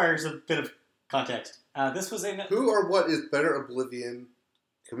this requires a bit of context. This was Who or what is Better Oblivion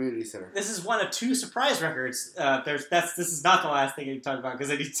Community Center? This is one of 2 surprise records. This is not the last thing I need to talk about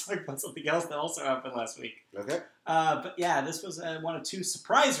because I need to talk about something else that also happened last week. Okay. But yeah, this was one of 2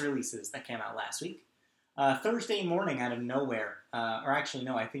 surprise releases that came out last week. Thursday morning out of nowhere, or actually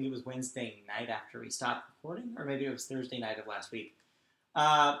no, I think it was Wednesday night after we stopped recording, or maybe it was Thursday night of last week.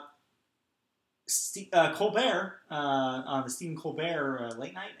 Colbert on the Stephen Colbert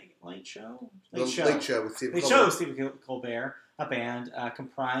late show with Stephen Colbert, a band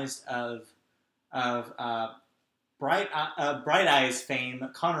comprised of Bright Eyes fame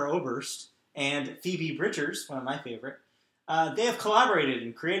Conor Oberst and Phoebe Bridgers, one of my favorite. They have collaborated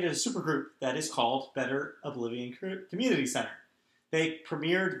and created a supergroup that is called Better Oblivion Community Center. They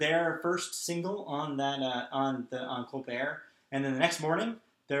premiered their first single on Colbert, and then the next morning,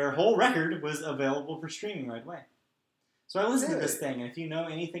 their whole record was available for streaming right away. So I listened to this thing, and if you know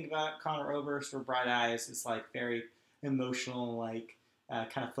anything about Conor Oberst or Bright Eyes, it's like very emotional, like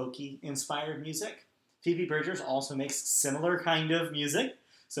kind of folky inspired music. Phoebe Bridgers also makes similar kind of music,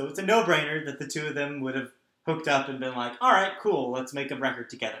 so it's a no-brainer that the 2 of them would have hooked up and been like, all right, cool, let's make a record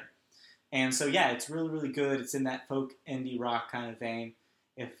together. And so yeah, it's really, really good. It's in that folk indie rock kind of vein.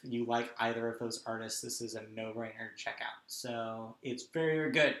 If you like either of those artists, this is a no-brainer to check out. So it's very,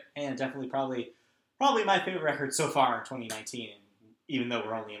 very good, and definitely probably my favorite record so far in 2019, even though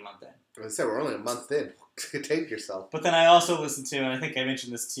we're only a month in. I said we're only a month in. Take yourself. But then I also listened to, and I think I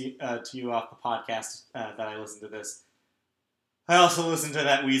mentioned this to you off the podcast that I listened to this. I also listened to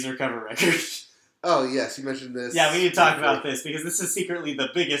that Weezer cover record. Oh, yes, you mentioned this. Yeah, we need to talk about this, because this is secretly the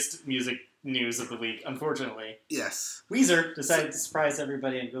biggest music news of the week, unfortunately. Yes. Weezer decided to surprise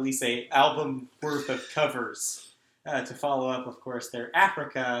everybody and release an album worth of covers to follow up, of course, their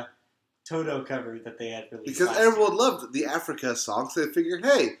Africa Toto cover that they had released. Because everyone loved the Africa song, so they figured,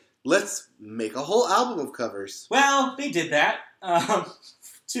 hey, let's make a whole album of covers. Well, they did that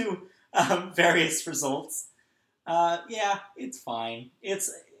to various results. Yeah, it's fine.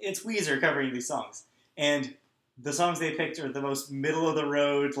 It's Weezer covering these songs. And the songs they picked are the most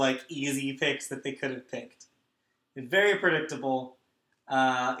middle-of-the-road, like, easy picks that they could have picked. It's very predictable.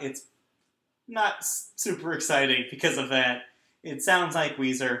 It's not super exciting because of that. It sounds like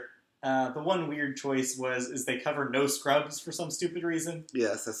Weezer. The one weird choice is they cover No Scrubs for some stupid reason.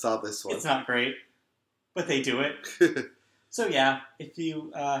 Yes, I saw this one. It's not great, but they do it. So yeah, if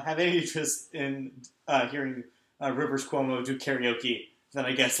you have any interest in hearing Rivers Cuomo do karaoke, then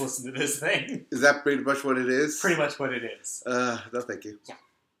I guess listen to this thing. Is that pretty much what it is? Pretty much what it is. No, thank you. Yeah.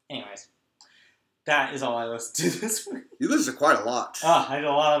 Anyways, that is all I listened to this week. You listen to quite a lot. I do a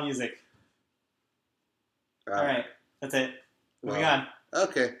lot of music. All right, that's it. Moving on.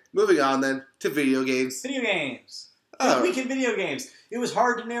 Okay, moving on then to video games. Video games. This week in video games. It was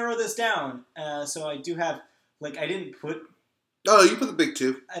hard to narrow this down, so I do have, I didn't put... Oh, you put the big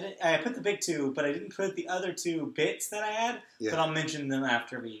 2. I put the big 2, but I didn't put the other 2 bits that I had, but I'll mention them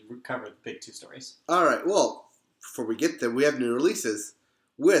after we cover the big 2 stories. All right, well, before we get there, we have new releases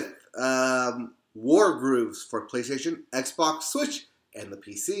with War Grooves for PlayStation, Xbox, Switch, and the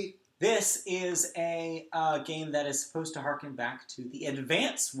PC. This is a game that is supposed to harken back to the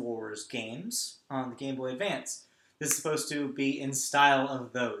Advance Wars games on the Game Boy Advance. This is supposed to be in style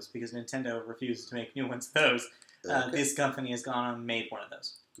of those, because Nintendo refuses to make new ones of those. Okay. This company has gone and made one of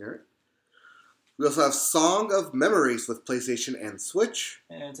those. All right. We also have Song of Memories with PlayStation and Switch.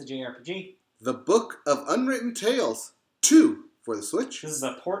 And it's a JRPG. The Book of Unwritten Tales 2 for the Switch. This is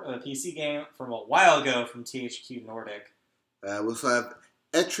a port of a PC game from a while ago from THQ Nordic. We also have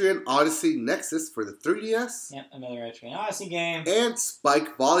Etrian Odyssey Nexus for the 3DS. Yep, another Etrian Odyssey game. And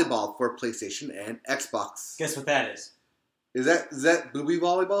Spike Volleyball for PlayStation and Xbox. Guess what that is? Is that booby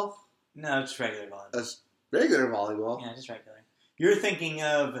volleyball? No, just regular volleyball. That's regular volleyball. Yeah, just regular. You're thinking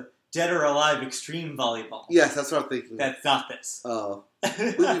of Dead or Alive Extreme Volleyball. Yes, that's what I'm thinking. That's not this. Oh.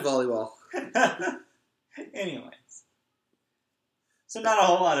 Booby volleyball. Anyways. So not a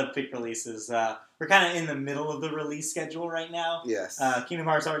whole lot of big releases. We're kind of in the middle of the release schedule right now. Yes. Kingdom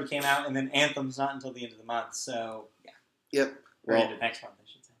Hearts already came out, and then Anthem's not until the end of the month, so yeah. Yep. Or end of next month, I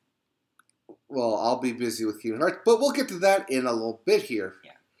should say. Well, I'll be busy with Kingdom Hearts, but we'll get to that in a little bit here.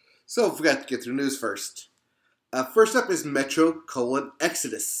 Yeah. So we forgot to get through news first. First up is Metro: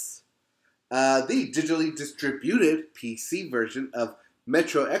 Exodus. The digitally distributed PC version of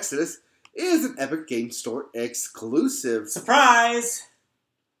Metro Exodus is an Epic Game Store exclusive. Surprise!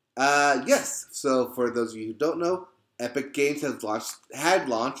 Yes. So for those of you who don't know, Epic Games had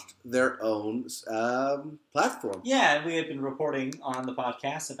launched their own platform. Yeah, we had been reporting on the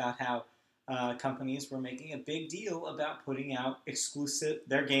podcast about how companies were making a big deal about putting out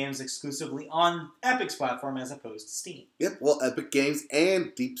their games exclusively on Epic's platform as opposed to Steam. Yep. Well, Epic Games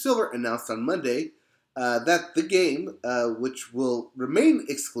and Deep Silver announced on Monday that the game, which will remain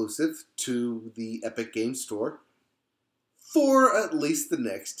exclusive to the Epic Game Store for at least the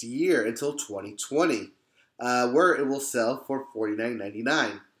next year until 2020, where it will sell for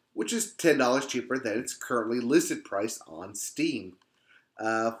 $49.99, which is $10 cheaper than its currently listed price on Steam.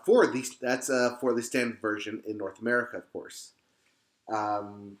 That's for the standard version in North America, of course.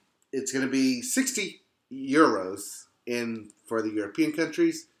 It's going to be €60 for the European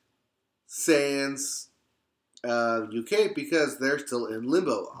countries, sans UK, because they're still in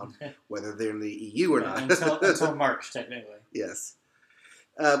limbo on whether they're in the EU or not. Until March, technically. Yes.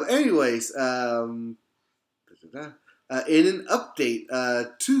 Anyways, in an update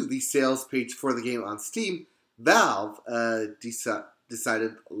to the sales page for the game on Steam, Valve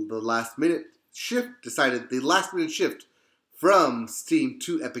decided the last minute shift from Steam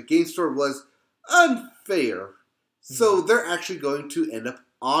to Epic Game Store was unfair. So they're actually going to end up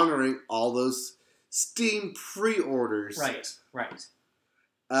honoring all those Steam pre-orders. Right.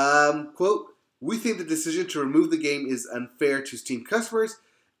 Quote, "We think the decision to remove the game is unfair to Steam customers,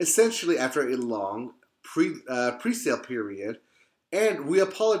 essentially after a long pre-sale period, and we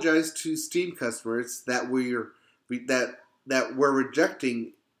apologize to Steam customers that we're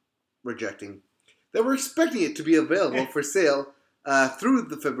rejecting that we're expecting it to be available for sale through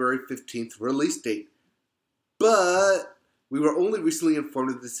the February 15th release date. But we were only recently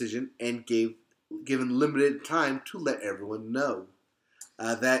informed of the decision and given limited time to let everyone know."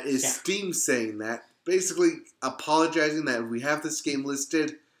 That is Steam saying that, basically apologizing that we have this game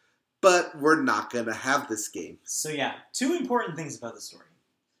listed, but we're not going to have this game. So yeah, two important things about the story.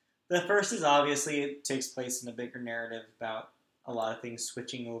 The first is obviously it takes place in a bigger narrative about a lot of things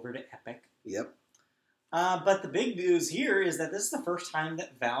switching over to Epic. Yep. But the big news here is that this is the first time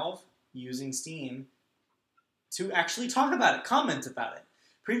that Valve, using Steam, to actually talk about it, comment about it.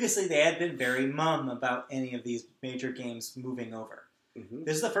 Previously, they had been very mum about any of these major games moving over. Mm-hmm.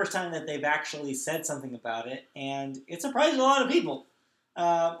 This is the first time that they've actually said something about it, and it surprised a lot of people.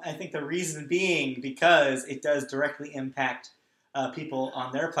 I think the reason being because it does directly impact people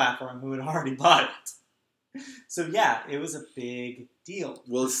on their platform who had already bought it. So yeah, it was a big deal.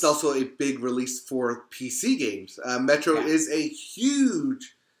 Well, it's also a big release for PC games. Metro is a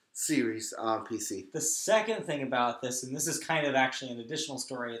huge series on PC. The second thing about this, and this is kind of actually an additional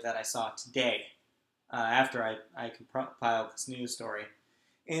story that I saw today, after I compiled this news story,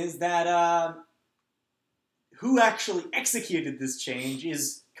 is that who actually executed this change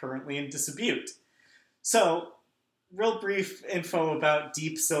is currently in dispute. So, real brief info about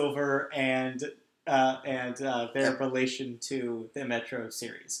Deep Silver and their relation to the Metro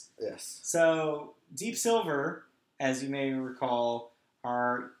series. Yes. So, Deep Silver, as you may recall,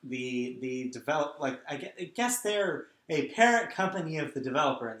 are the I guess they're a parent company of the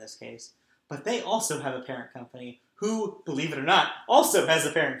developer in this case, but they also have a parent company who, believe it or not, also has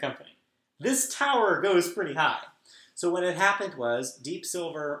a parent company. This tower goes pretty high. So what had happened was Deep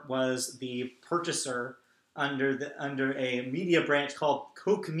Silver was the purchaser under a media branch called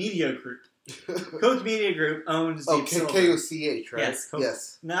Koch Media Group. Koch Media Group owns Deep Silver. Koch, right? Yes, Koch,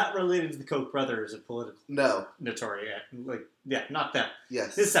 yes. Not related to the Koch brothers of political notoriety. Not them.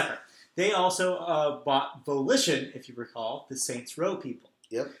 Yes. This is separate. They also bought Volition, if you recall, the Saints Row people.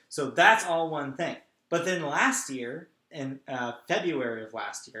 Yep. So that's all one thing. But then last year, in February of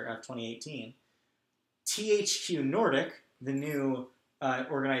last year, of 2018, THQ Nordic, the new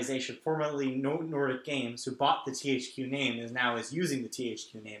organization, formerly Nordic Games, who bought the THQ name and now is using the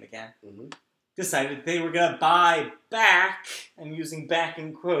THQ name again, decided they were going to buy back, I'm using back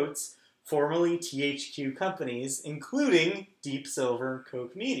in quotes, formerly THQ companies, including Deep Silver,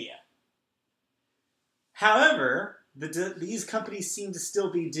 Koch Media. However, these companies seem to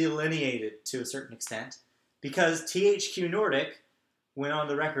still be delineated to a certain extent, because THQ Nordic went on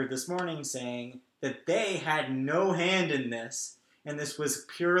the record this morning saying that they had no hand in this, and this was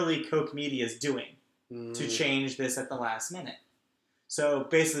purely Koch Media's doing to change this at the last minute. So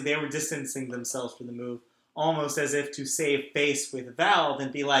basically they were distancing themselves from the move, almost as if to save face with Valve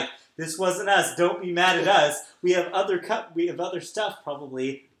and be like, this wasn't us, don't be mad at us. We have other stuff,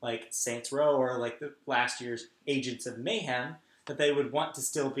 probably like Saints Row or like the last year's Agents of Mayhem, that they would want to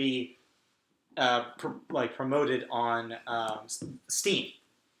still be promoted on Steam.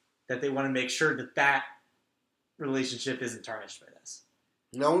 that they want to make sure that relationship isn't tarnished by this.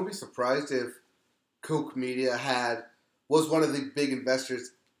 Now, I wouldn't be surprised if Koch Media was one of the big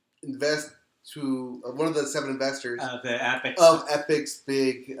investors, one of the 7 investors of Epic's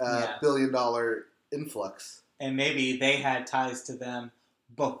big $1 billion influx. And maybe they had ties to them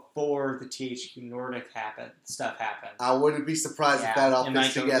before the THQ Nordic stuff happened. I wouldn't be surprised if that all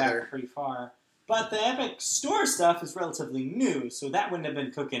fits together. Back pretty far. But the Epic Store stuff is relatively new, so that wouldn't have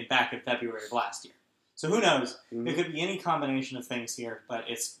been cooking back in February of last year. So who knows? Mm-hmm. It could be any combination of things here, but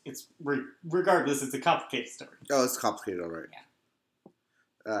it's regardless, it's a complicated story. Oh, it's complicated, all right.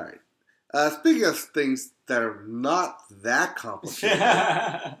 Yeah. All right. Speaking of things that are not that complicated,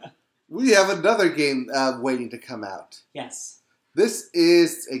 we have another game waiting to come out. Yes. This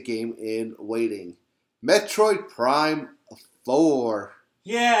is a game in waiting. Metroid Prime 4.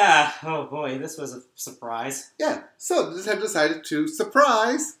 Yeah. Oh, boy. This was a surprise. Yeah. So Nintendo decided to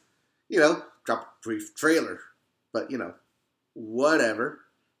surprise, drop a brief trailer. But, whatever.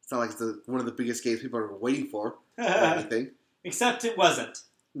 It's not like it's one of the biggest games people are waiting for or anything. Except it wasn't.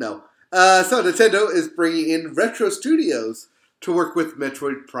 No. So Nintendo is bringing in Retro Studios to work with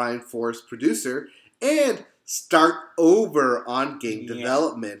Metroid Prime 4's producer and start over on game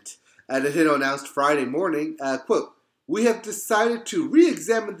development. Nintendo announced Friday morning, quote, "We have decided to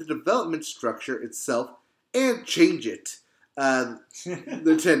re-examine the development structure itself and change it."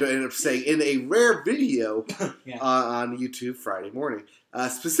 Nintendo ended up saying in a rare video on YouTube Friday morning.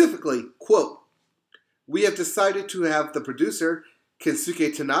 Specifically, quote, "We have decided to have the producer,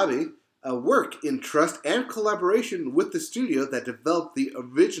 Kensuke Tanabe, work in trust and collaboration with the studio that developed the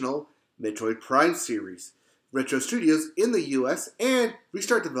original Metroid Prime series, Retro Studios in the US, and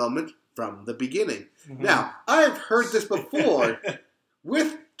restart development from the beginning." Mm-hmm. Now, I've heard this before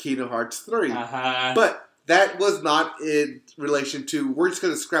with Kingdom Hearts 3, but that was not in relation to, we're just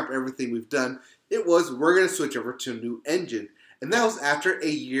going to scrap everything we've done. It was, we're going to switch over to a new engine. And that was after a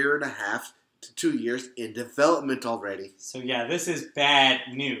year and a half to 2 years in development already. So yeah, this is bad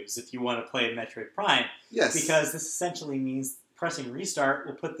news if you want to play Metroid Prime. Yes. Because this essentially means pressing restart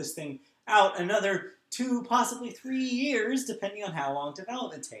will put this thing out another 2, possibly 3 years, depending on how long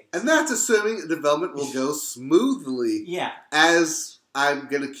development takes. And that's assuming development will go smoothly. Yeah. As I'm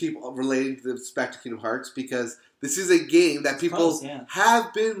going to keep relating this back to Kingdom Hearts, because this is a game that people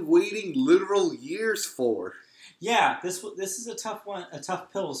have been waiting literal years for. Yeah, this is a tough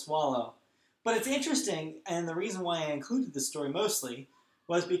pill to swallow. But it's interesting, and the reason why I included this story mostly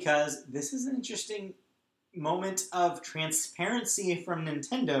was because this is an interesting moment of transparency from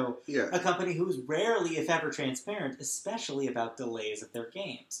Nintendo, a company who's rarely, if ever, transparent, especially about delays of their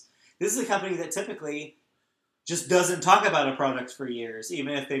games. This is a company that typically just doesn't talk about a product for years,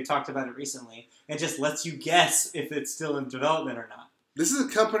 even if they've talked about it recently, and just lets you guess if it's still in development or not. This is a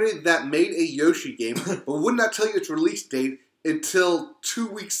company that made a Yoshi game, but would not tell you its release date until 2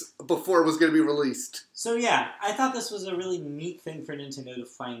 weeks before it was going to be released. So yeah, I thought this was a really neat thing for Nintendo to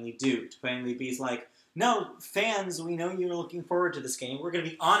finally do. To finally be like, no, fans, we know you're looking forward to this game. We're going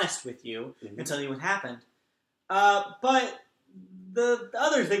to be honest with you and tell you what happened. But the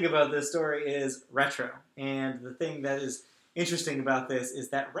other thing about this story is Retro. And the thing that is interesting about this is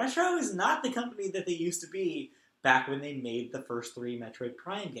that Retro is not the company that they used to be back when they made the first 3 Metroid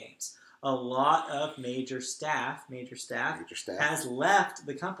Prime games. A lot of major staff has left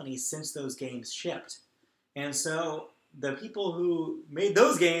the company since those games shipped. And so the people who made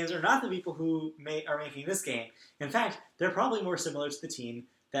those games are not the people who are making this game. In fact, they're probably more similar to the team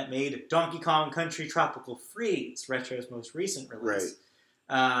that made Donkey Kong Country Tropical Freeze, Retro's most recent release.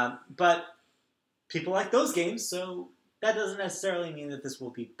 Right. But people like those games, so that doesn't necessarily mean that this will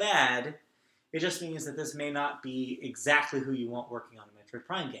be bad. It just means that this may not be exactly who you want working on a Metroid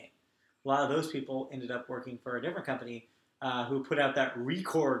Prime game. A lot of those people ended up working for a different company who put out that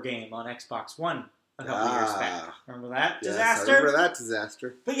Recore game on Xbox One a couple years back. Remember that disaster? I remember that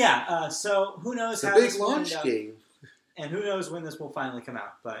disaster. But yeah, so who knows how this will end up. It's a big launch game. And who knows when this will finally come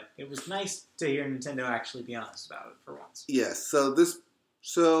out. But it was nice to hear Nintendo actually be honest about it for once. Yes,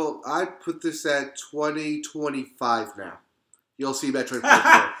 so I put this at 2025 now. You'll see Metroid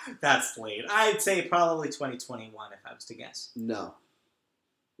Prime 4. That's late. I'd say probably 2021 if I was to guess. No.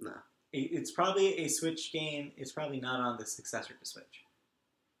 It's probably a Switch game. It's probably not on the successor to Switch.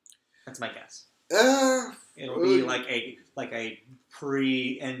 That's my guess. It'll be like a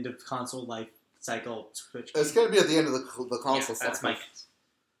pre-end of console life cycle Switch game. It's going to be at the end of the console cycle. That's my guess.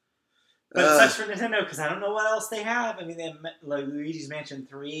 But it sucks for Nintendo because I don't know what else they have. I mean, they have Luigi's Mansion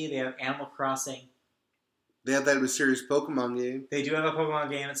 3. They have Animal Crossing. They have that mysterious Pokemon game. They do have a Pokemon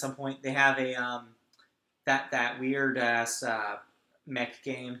game at some point. They have a that weird ass mech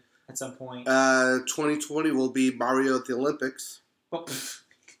game at some point. 2020 will be Mario at the Olympics. Well, it's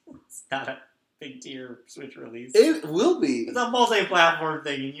not a big tier Switch release. It will be. It's a multi-platform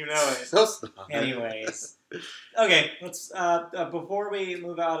thing, and you know it. So sorry. Anyways. Okay, let's before we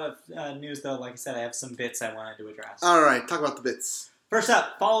move out of news, though, like I said, I have some bits I wanted to address. All right, talk about the bits. First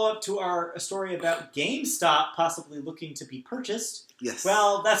up, follow-up to our story about GameStop possibly looking to be purchased. Yes.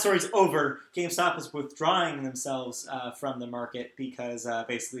 Well, that story's over. GameStop is withdrawing themselves from the market because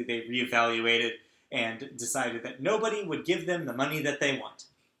basically they reevaluated and decided that nobody would give them the money that they want.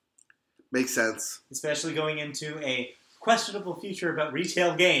 Makes sense. Especially going into a questionable future about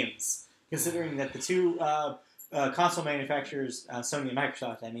retail games, considering that the two console manufacturers, Sony and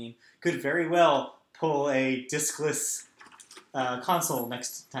Microsoft, could very well pull a discless console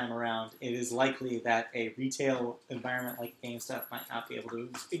next time around. It is likely that a retail environment like GameStop might not be able to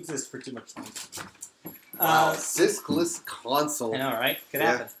exist for too much longer. Wow, discless console. I know, right? Could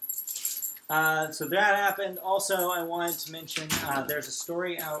happen. So that happened. Also, I wanted to mention there's a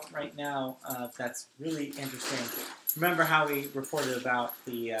story out right now that's really interesting. Remember how we reported about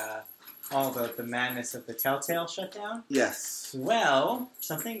all the madness of the Telltale shutdown? Yes. Well,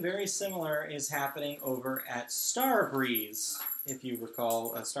 something very similar is happening over at Starbreeze. If you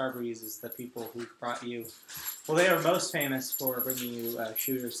recall, Starbreeze is the people who brought you... Well, they are most famous for bringing you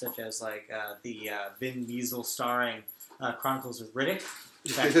shooters such as the Vin Diesel starring Chronicles of Riddick.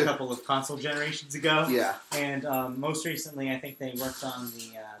 Back a couple of console generations ago. Yeah. And most recently, I think they worked on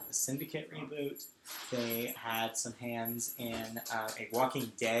the Syndicate reboot. They had some hands in a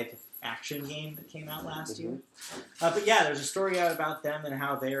Walking Dead action game that came out last year. But yeah, there's a story out about them and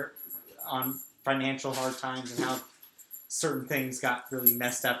how they're on financial hard times and how certain things got really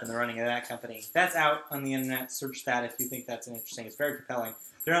messed up in the running of that company. That's out on the internet. Search that if you think that's interesting. It's very compelling.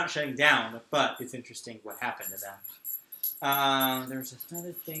 They're not shutting down, but it's interesting what happened to them. There's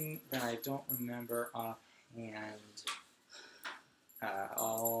another thing that I don't remember offhand. I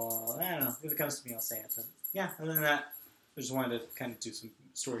don't know. If it comes to me, I'll say it. But yeah, other than that, I just wanted to kind of do some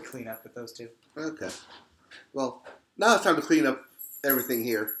story cleanup with those two. Okay. Well, now it's time to clean up everything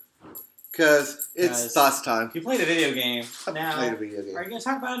here. Because it's thoughts time. You played a video game. Now, played a video game. Are you going to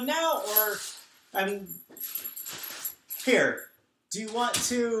talk about it now, or... Here. Do you want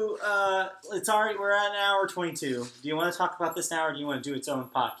to, we're at an hour 22. Do you want to talk about this now, or do you want to do its own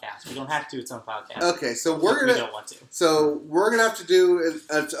podcast? We don't have to do its own podcast. Okay, so we don't want to. So we're going to have to do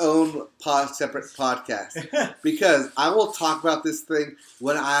its own separate podcast. Because I will talk about this thing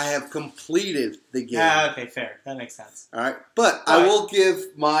when I have completed the game. Okay, fair. That makes sense. Alright, but I will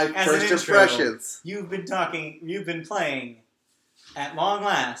give my first impressions. You've been playing, at long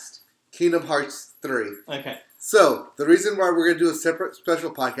last, Kingdom Hearts 3. Okay. So, the reason why we're going to do a separate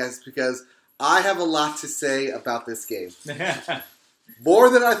special podcast is because I have a lot to say about this game. More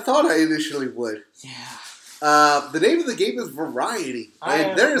than I thought I initially would. Yeah. The name of the game is Variety.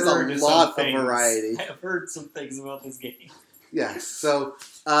 And there is a lot of variety. I have heard some things about this game. Yes. So,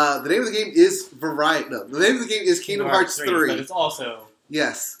 the name of the game is Variety. No, the name of the game is Kingdom Hearts 3. But it's also...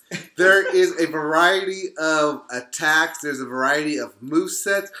 Yes. There is a variety of attacks. There's a variety of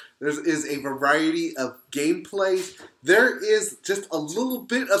movesets. There is a variety of gameplay. There is just a little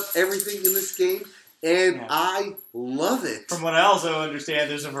bit of everything in this game, and I love it. From what I also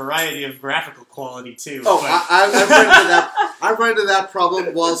understand, there's a variety of graphical quality, too. Oh, I've run into that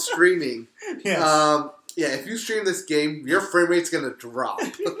problem while streaming. Yes. If you stream this game, your frame rate's going to drop.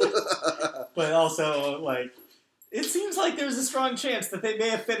 But also, it seems like there's a strong chance that they may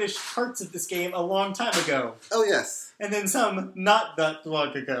have finished parts of this game a long time ago. Oh, yes. And then some not that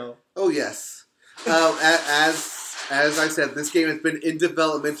long ago. Oh, yes. As I said, this game has been in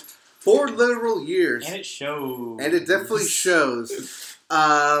development for literal years. And it shows. And it definitely shows.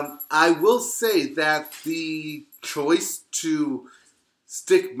 I will say that the choice to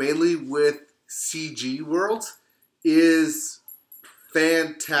stick mainly with CG worlds is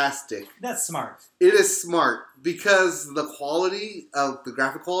fantastic. That's smart. It is smart because the quality of the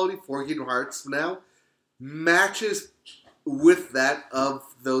graphic quality for Kingdom Hearts now matches with that of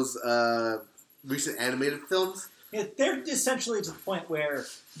those recent animated films. Yeah, they're essentially to the point where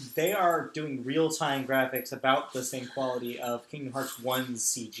they are doing real-time graphics about the same quality of Kingdom Hearts 1's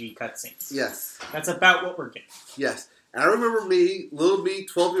CG cutscenes. Yes. That's about what we're getting. Yes. And I remember little me,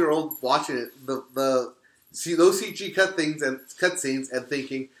 12-year-old, watching it, see those CG cutscenes and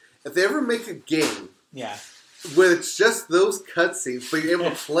thinking, if they ever make a game where it's just those cutscenes, but you're able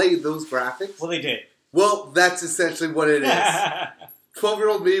to play those graphics. Well, they did. Well, that's essentially what it is.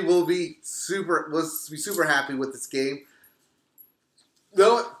 12-year-old me will be super happy with this game.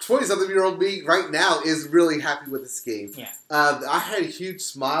 No, 20-something-year-old me right now is really happy with this game. Yeah. I had a huge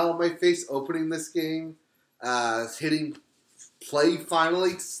smile on my face opening this game, hitting play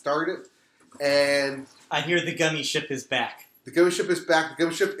finally to start it, and I hear the gummy ship is back. The gummy ship is back. The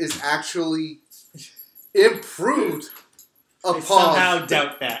gummy ship is actually improved upon. I somehow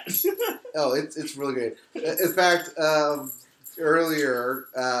doubt that. Oh, it's really good. In fact, earlier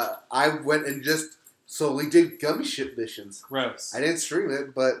I went and just solely did gummy ship missions. Gross. I didn't stream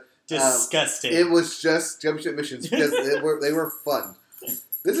it, but disgusting. It was just gummy ship missions because they were fun.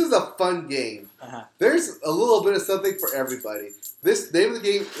 This is a fun game. Uh-huh. There's a little bit of something for everybody. This name of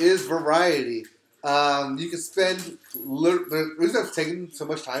the game is Variety. You can spend. The reason it's taking so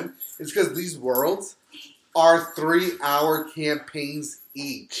much time is because these worlds are 3-hour campaigns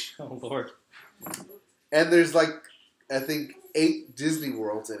each. Oh Lord! And there's I think 8 Disney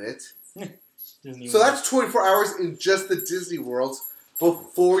worlds in it. Disney So World. that's 24 hours in just the Disney worlds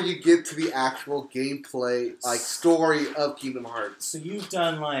before you get to the actual gameplay, story of Kingdom Hearts. So you've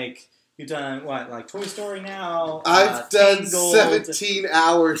done what, Toy Story now? I've done Tangled, 17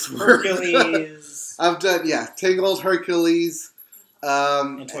 hours worth. Hercules. I've done, Tangled, Hercules,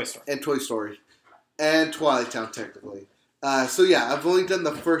 and Toy Story. And Toy Story. And Twilight Town, technically. I've only done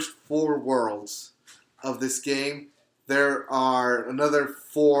the first 4 worlds of this game. There are another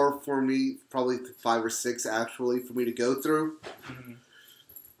 4 for me, probably 5 or 6 actually, for me to go through. Mm-hmm.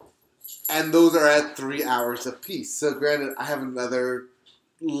 And those are at 3 hours apiece. So granted, I have another,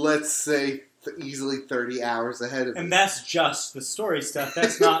 let's say, easily 30 hours ahead of me. And that's just the story stuff.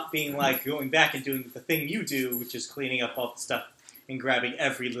 That's not being going back and doing the thing you do, which is cleaning up all the stuff and grabbing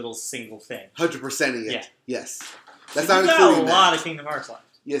every little single thing. 100%ing it. Yeah. Yes. That's so not you've including got a lot of Kingdom Hearts left.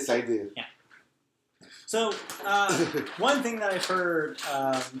 Yes, I do. Yeah. So, one thing that I've heard,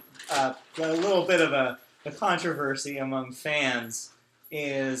 a little bit of a controversy among fans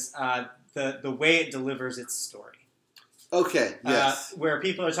is the way it delivers its story. Okay, yes. Where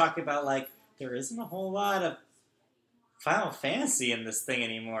people are talking about, there isn't a whole lot of Final Fantasy in this thing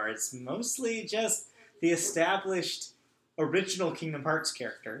anymore. It's mostly just the established original Kingdom Hearts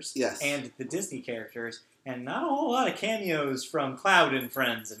characters. Yes. And the Disney characters. And not a whole lot of cameos from Cloud and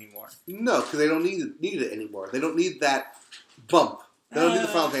Friends anymore. No, because they don't need it anymore. They don't need that bump. They don't need the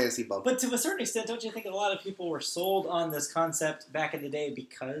Final Fantasy bump. But to a certain extent, don't you think a lot of people were sold on this concept back in the day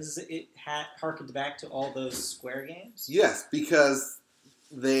because it had harkened back to all those Square games? Yes, because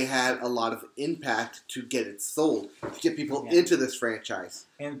they had a lot of impact to get it sold, to get people into this franchise.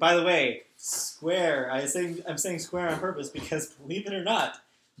 And by the way, Square, I'm saying Square on purpose because, believe it or not,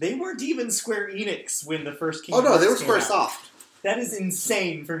 they weren't even Square Enix when the first Kingdom Hearts they were came Square out. Soft. That is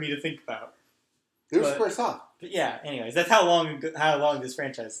insane for me to think about. They were Square Soft. But yeah, anyways, that's how long this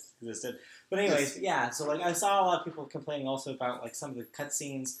franchise existed. But anyways, so I saw a lot of people complaining also about some of the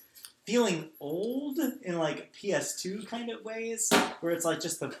cutscenes feeling old in PS2 kind of ways, where it's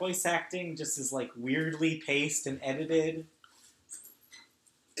just the voice acting just is weirdly paced and edited.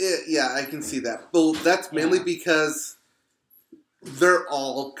 Yeah, I can see that. Well, that's mainly because they're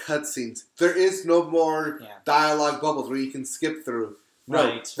all cutscenes. There is no more dialogue bubbles where you can skip through.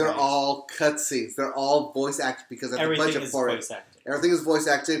 No, they're all cutscenes. They're all voice acted because that's the budget for it. Everything is voice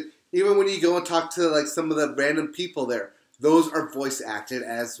acted. Even when you go and talk to some of the random people there, those are voice acted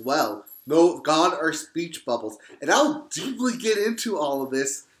as well. No, gone are speech bubbles. And I'll deeply get into all of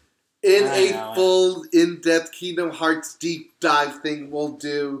this in a full, in-depth Kingdom Hearts deep dive thing we'll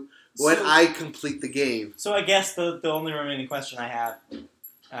do when I complete the game. So I guess the only remaining question I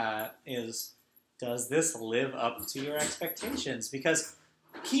have is, does this live up to your expectations? Because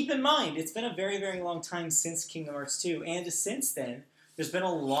keep in mind, it's been a very, very long time since Kingdom Hearts 2, and since then, there's been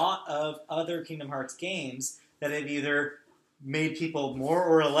a lot of other Kingdom Hearts games that have either made people more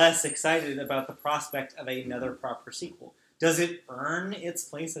or less excited about the prospect of another proper sequel. Does it earn its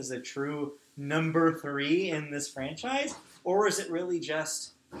place as a true number 3 in this franchise? Or is it really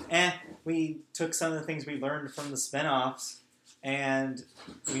just, we took some of the things we learned from the spin-offs and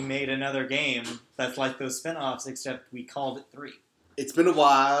we made another game that's like those spin-offs, except we called it 3. It's been a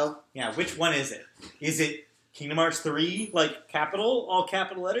while. Yeah, which one is it? Is it Kingdom Hearts 3, capital, all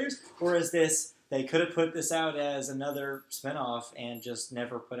capital letters? Or is this, they could have put this out as another spin-off and just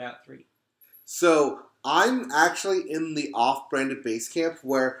never put out 3? So, I'm actually in the off-branded base camp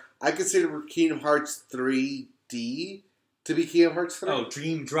where I consider Kingdom Hearts 3D to be Kingdom Hearts 3. Oh,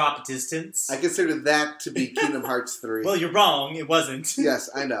 Dream Drop Distance? I consider that to be Kingdom Hearts 3. Well, you're wrong. It wasn't. Yes,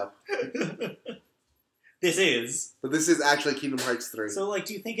 I know. This is. But this is actually Kingdom Hearts 3. So,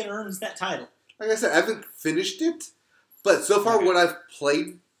 do you think it earns that title? Like I said, I haven't finished it. But so far, what I've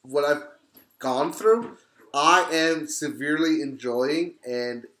played, what I've gone through, I am severely enjoying,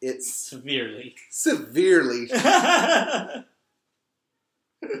 and it's severely. Just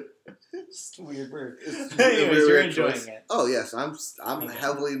a weird word. Anyways, you're enjoying it. Oh yes, I'm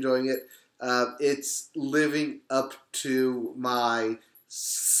heavily enjoying it. It's living up to my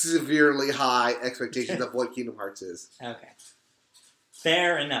severely high expectations of what Kingdom Hearts is. Okay.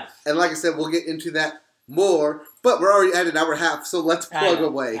 Fair enough. And like I said, we'll get into that more, but we're already at an hour and a half, so let's plug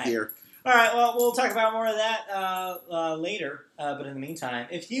away here. All right, well, we'll talk about more of that later, but in the meantime,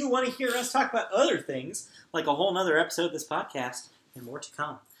 if you want to hear us talk about other things, like a whole nother episode of this podcast, and more to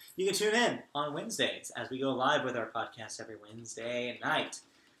come, you can tune in on Wednesdays as we go live with our podcast every Wednesday night.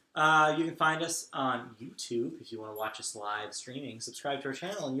 You can find us on YouTube if you want to watch us live streaming. Subscribe to our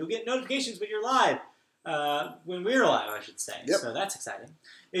channel, and you'll get notifications when you're live. When we're live, I should say. Yep. So that's exciting.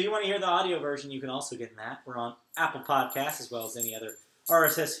 If you want to hear the audio version, you can also get that. We're on Apple Podcasts as well as any other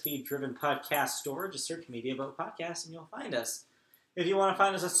RSS feed-driven podcast store. Just search Media Boat Podcast, and you'll find us. If you want to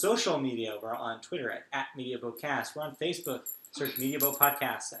find us on social media, we're on Twitter at MediaBoatCast. We're on Facebook. Search Media Boat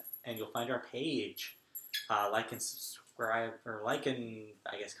Podcast, and you'll find our page. Like and subscribe, or like and,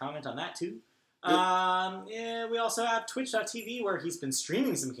 I guess, comment on that, too. Yep. We also have Twitch.tv, where he's been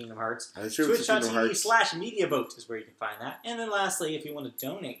streaming some Kingdom Hearts. Twitch.tv/MediaBoat is where you can find that. And then lastly, if you want to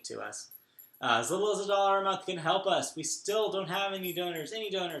donate to us, as little as $1 a month can help us. We still don't have any donors. Any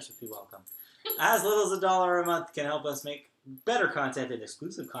donors would be welcome. As little as $1 a month can help us make better content and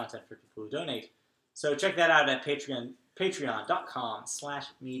exclusive content for people who donate. So check that out at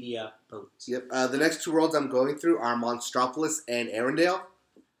patreon.com/MediaBoat. Yep. The next two worlds I'm going through are Monstropolis and Arendelle.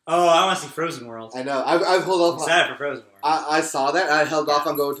 Oh, I want to see Frozen World. I know. I've held off. I'm excited for Frozen World. I saw that. I held off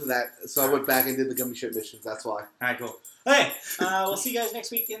on going to that, so I went back and did the gummy ship missions. That's why. All right, cool. Okay, we'll see you guys next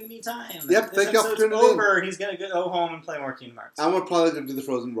week. In the meantime, yep. Thank y'all for tuning in. Over. He's gonna go home and play more Kingdom Hearts. I'm probably gonna do the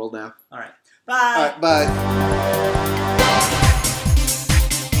Frozen World now. All right. Bye. All right. Bye.